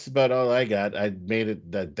 Yeah, that's about all I got. I made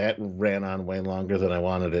it that ran on way longer than I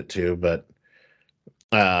wanted it to, but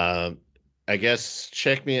I guess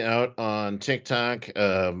check me out on TikTok.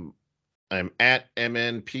 I'm at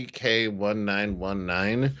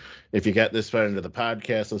MNPK1919. If you got this far into the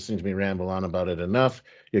podcast, listening to me ramble on about it enough,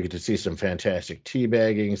 you'll get to see some fantastic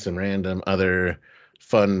teabagging, some random other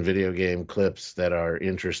fun video game clips that are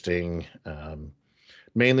interesting,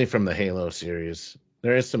 mainly from the Halo series.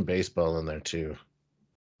 There is some baseball in there too.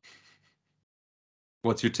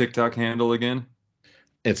 What's your TikTok handle again?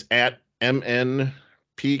 It's at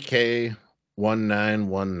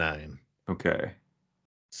MNPK1919. Okay.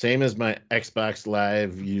 Same as my Xbox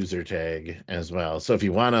Live user tag as well. So if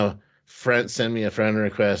you want to send me a friend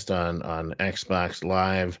request on Xbox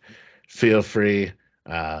Live, feel free.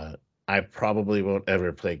 I probably won't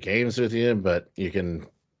ever play games with you, but you can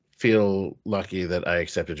feel lucky that I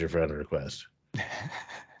accepted your friend request.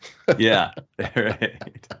 Yeah,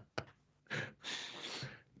 right.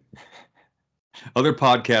 Other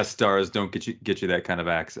podcast stars don't get you that kind of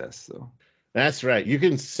access, so. That's right. You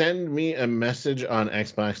can send me a message on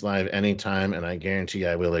Xbox Live anytime, and I guarantee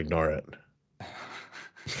I will ignore it.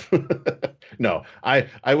 No, I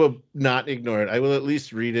will not ignore it. I will at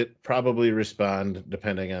least read it, probably respond,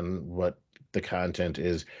 depending on what the content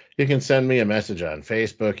is. You can send me a message on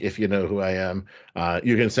Facebook if you know who I am.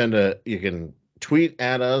 You can tweet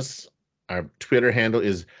at us. Our Twitter handle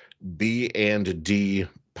is B&D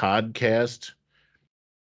Podcast.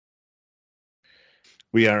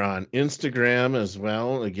 We are on Instagram as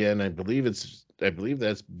well. Again, I believe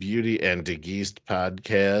that's Beauty and DeGeest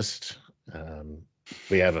Podcast.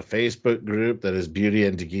 We have a Facebook group that is Beauty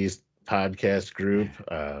and DeGeest Podcast Group.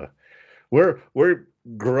 We're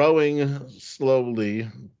growing slowly,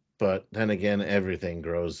 but then again, everything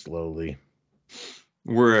grows slowly.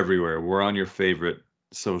 We're everywhere. We're on your favorite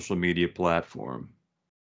social media platform.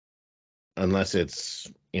 Unless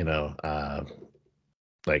it's,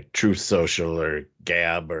 like Truth Social or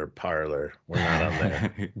Gab or Parler. We're not on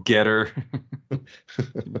there. Getter.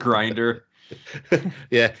 Grinder.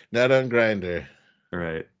 Yeah, not on Grinder.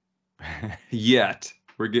 Right. Yet.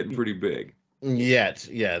 We're getting pretty big. Yet.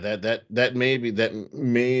 Yeah, that may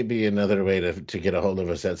be another way to get a hold of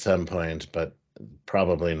us at some point, but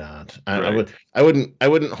probably not. Right. I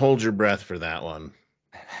wouldn't hold your breath for that one.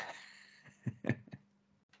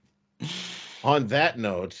 On that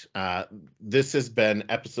note, this has been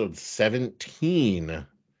episode 17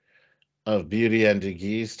 of Beauty and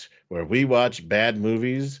DeGeest, where we watch bad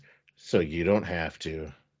movies so you don't have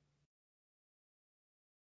to.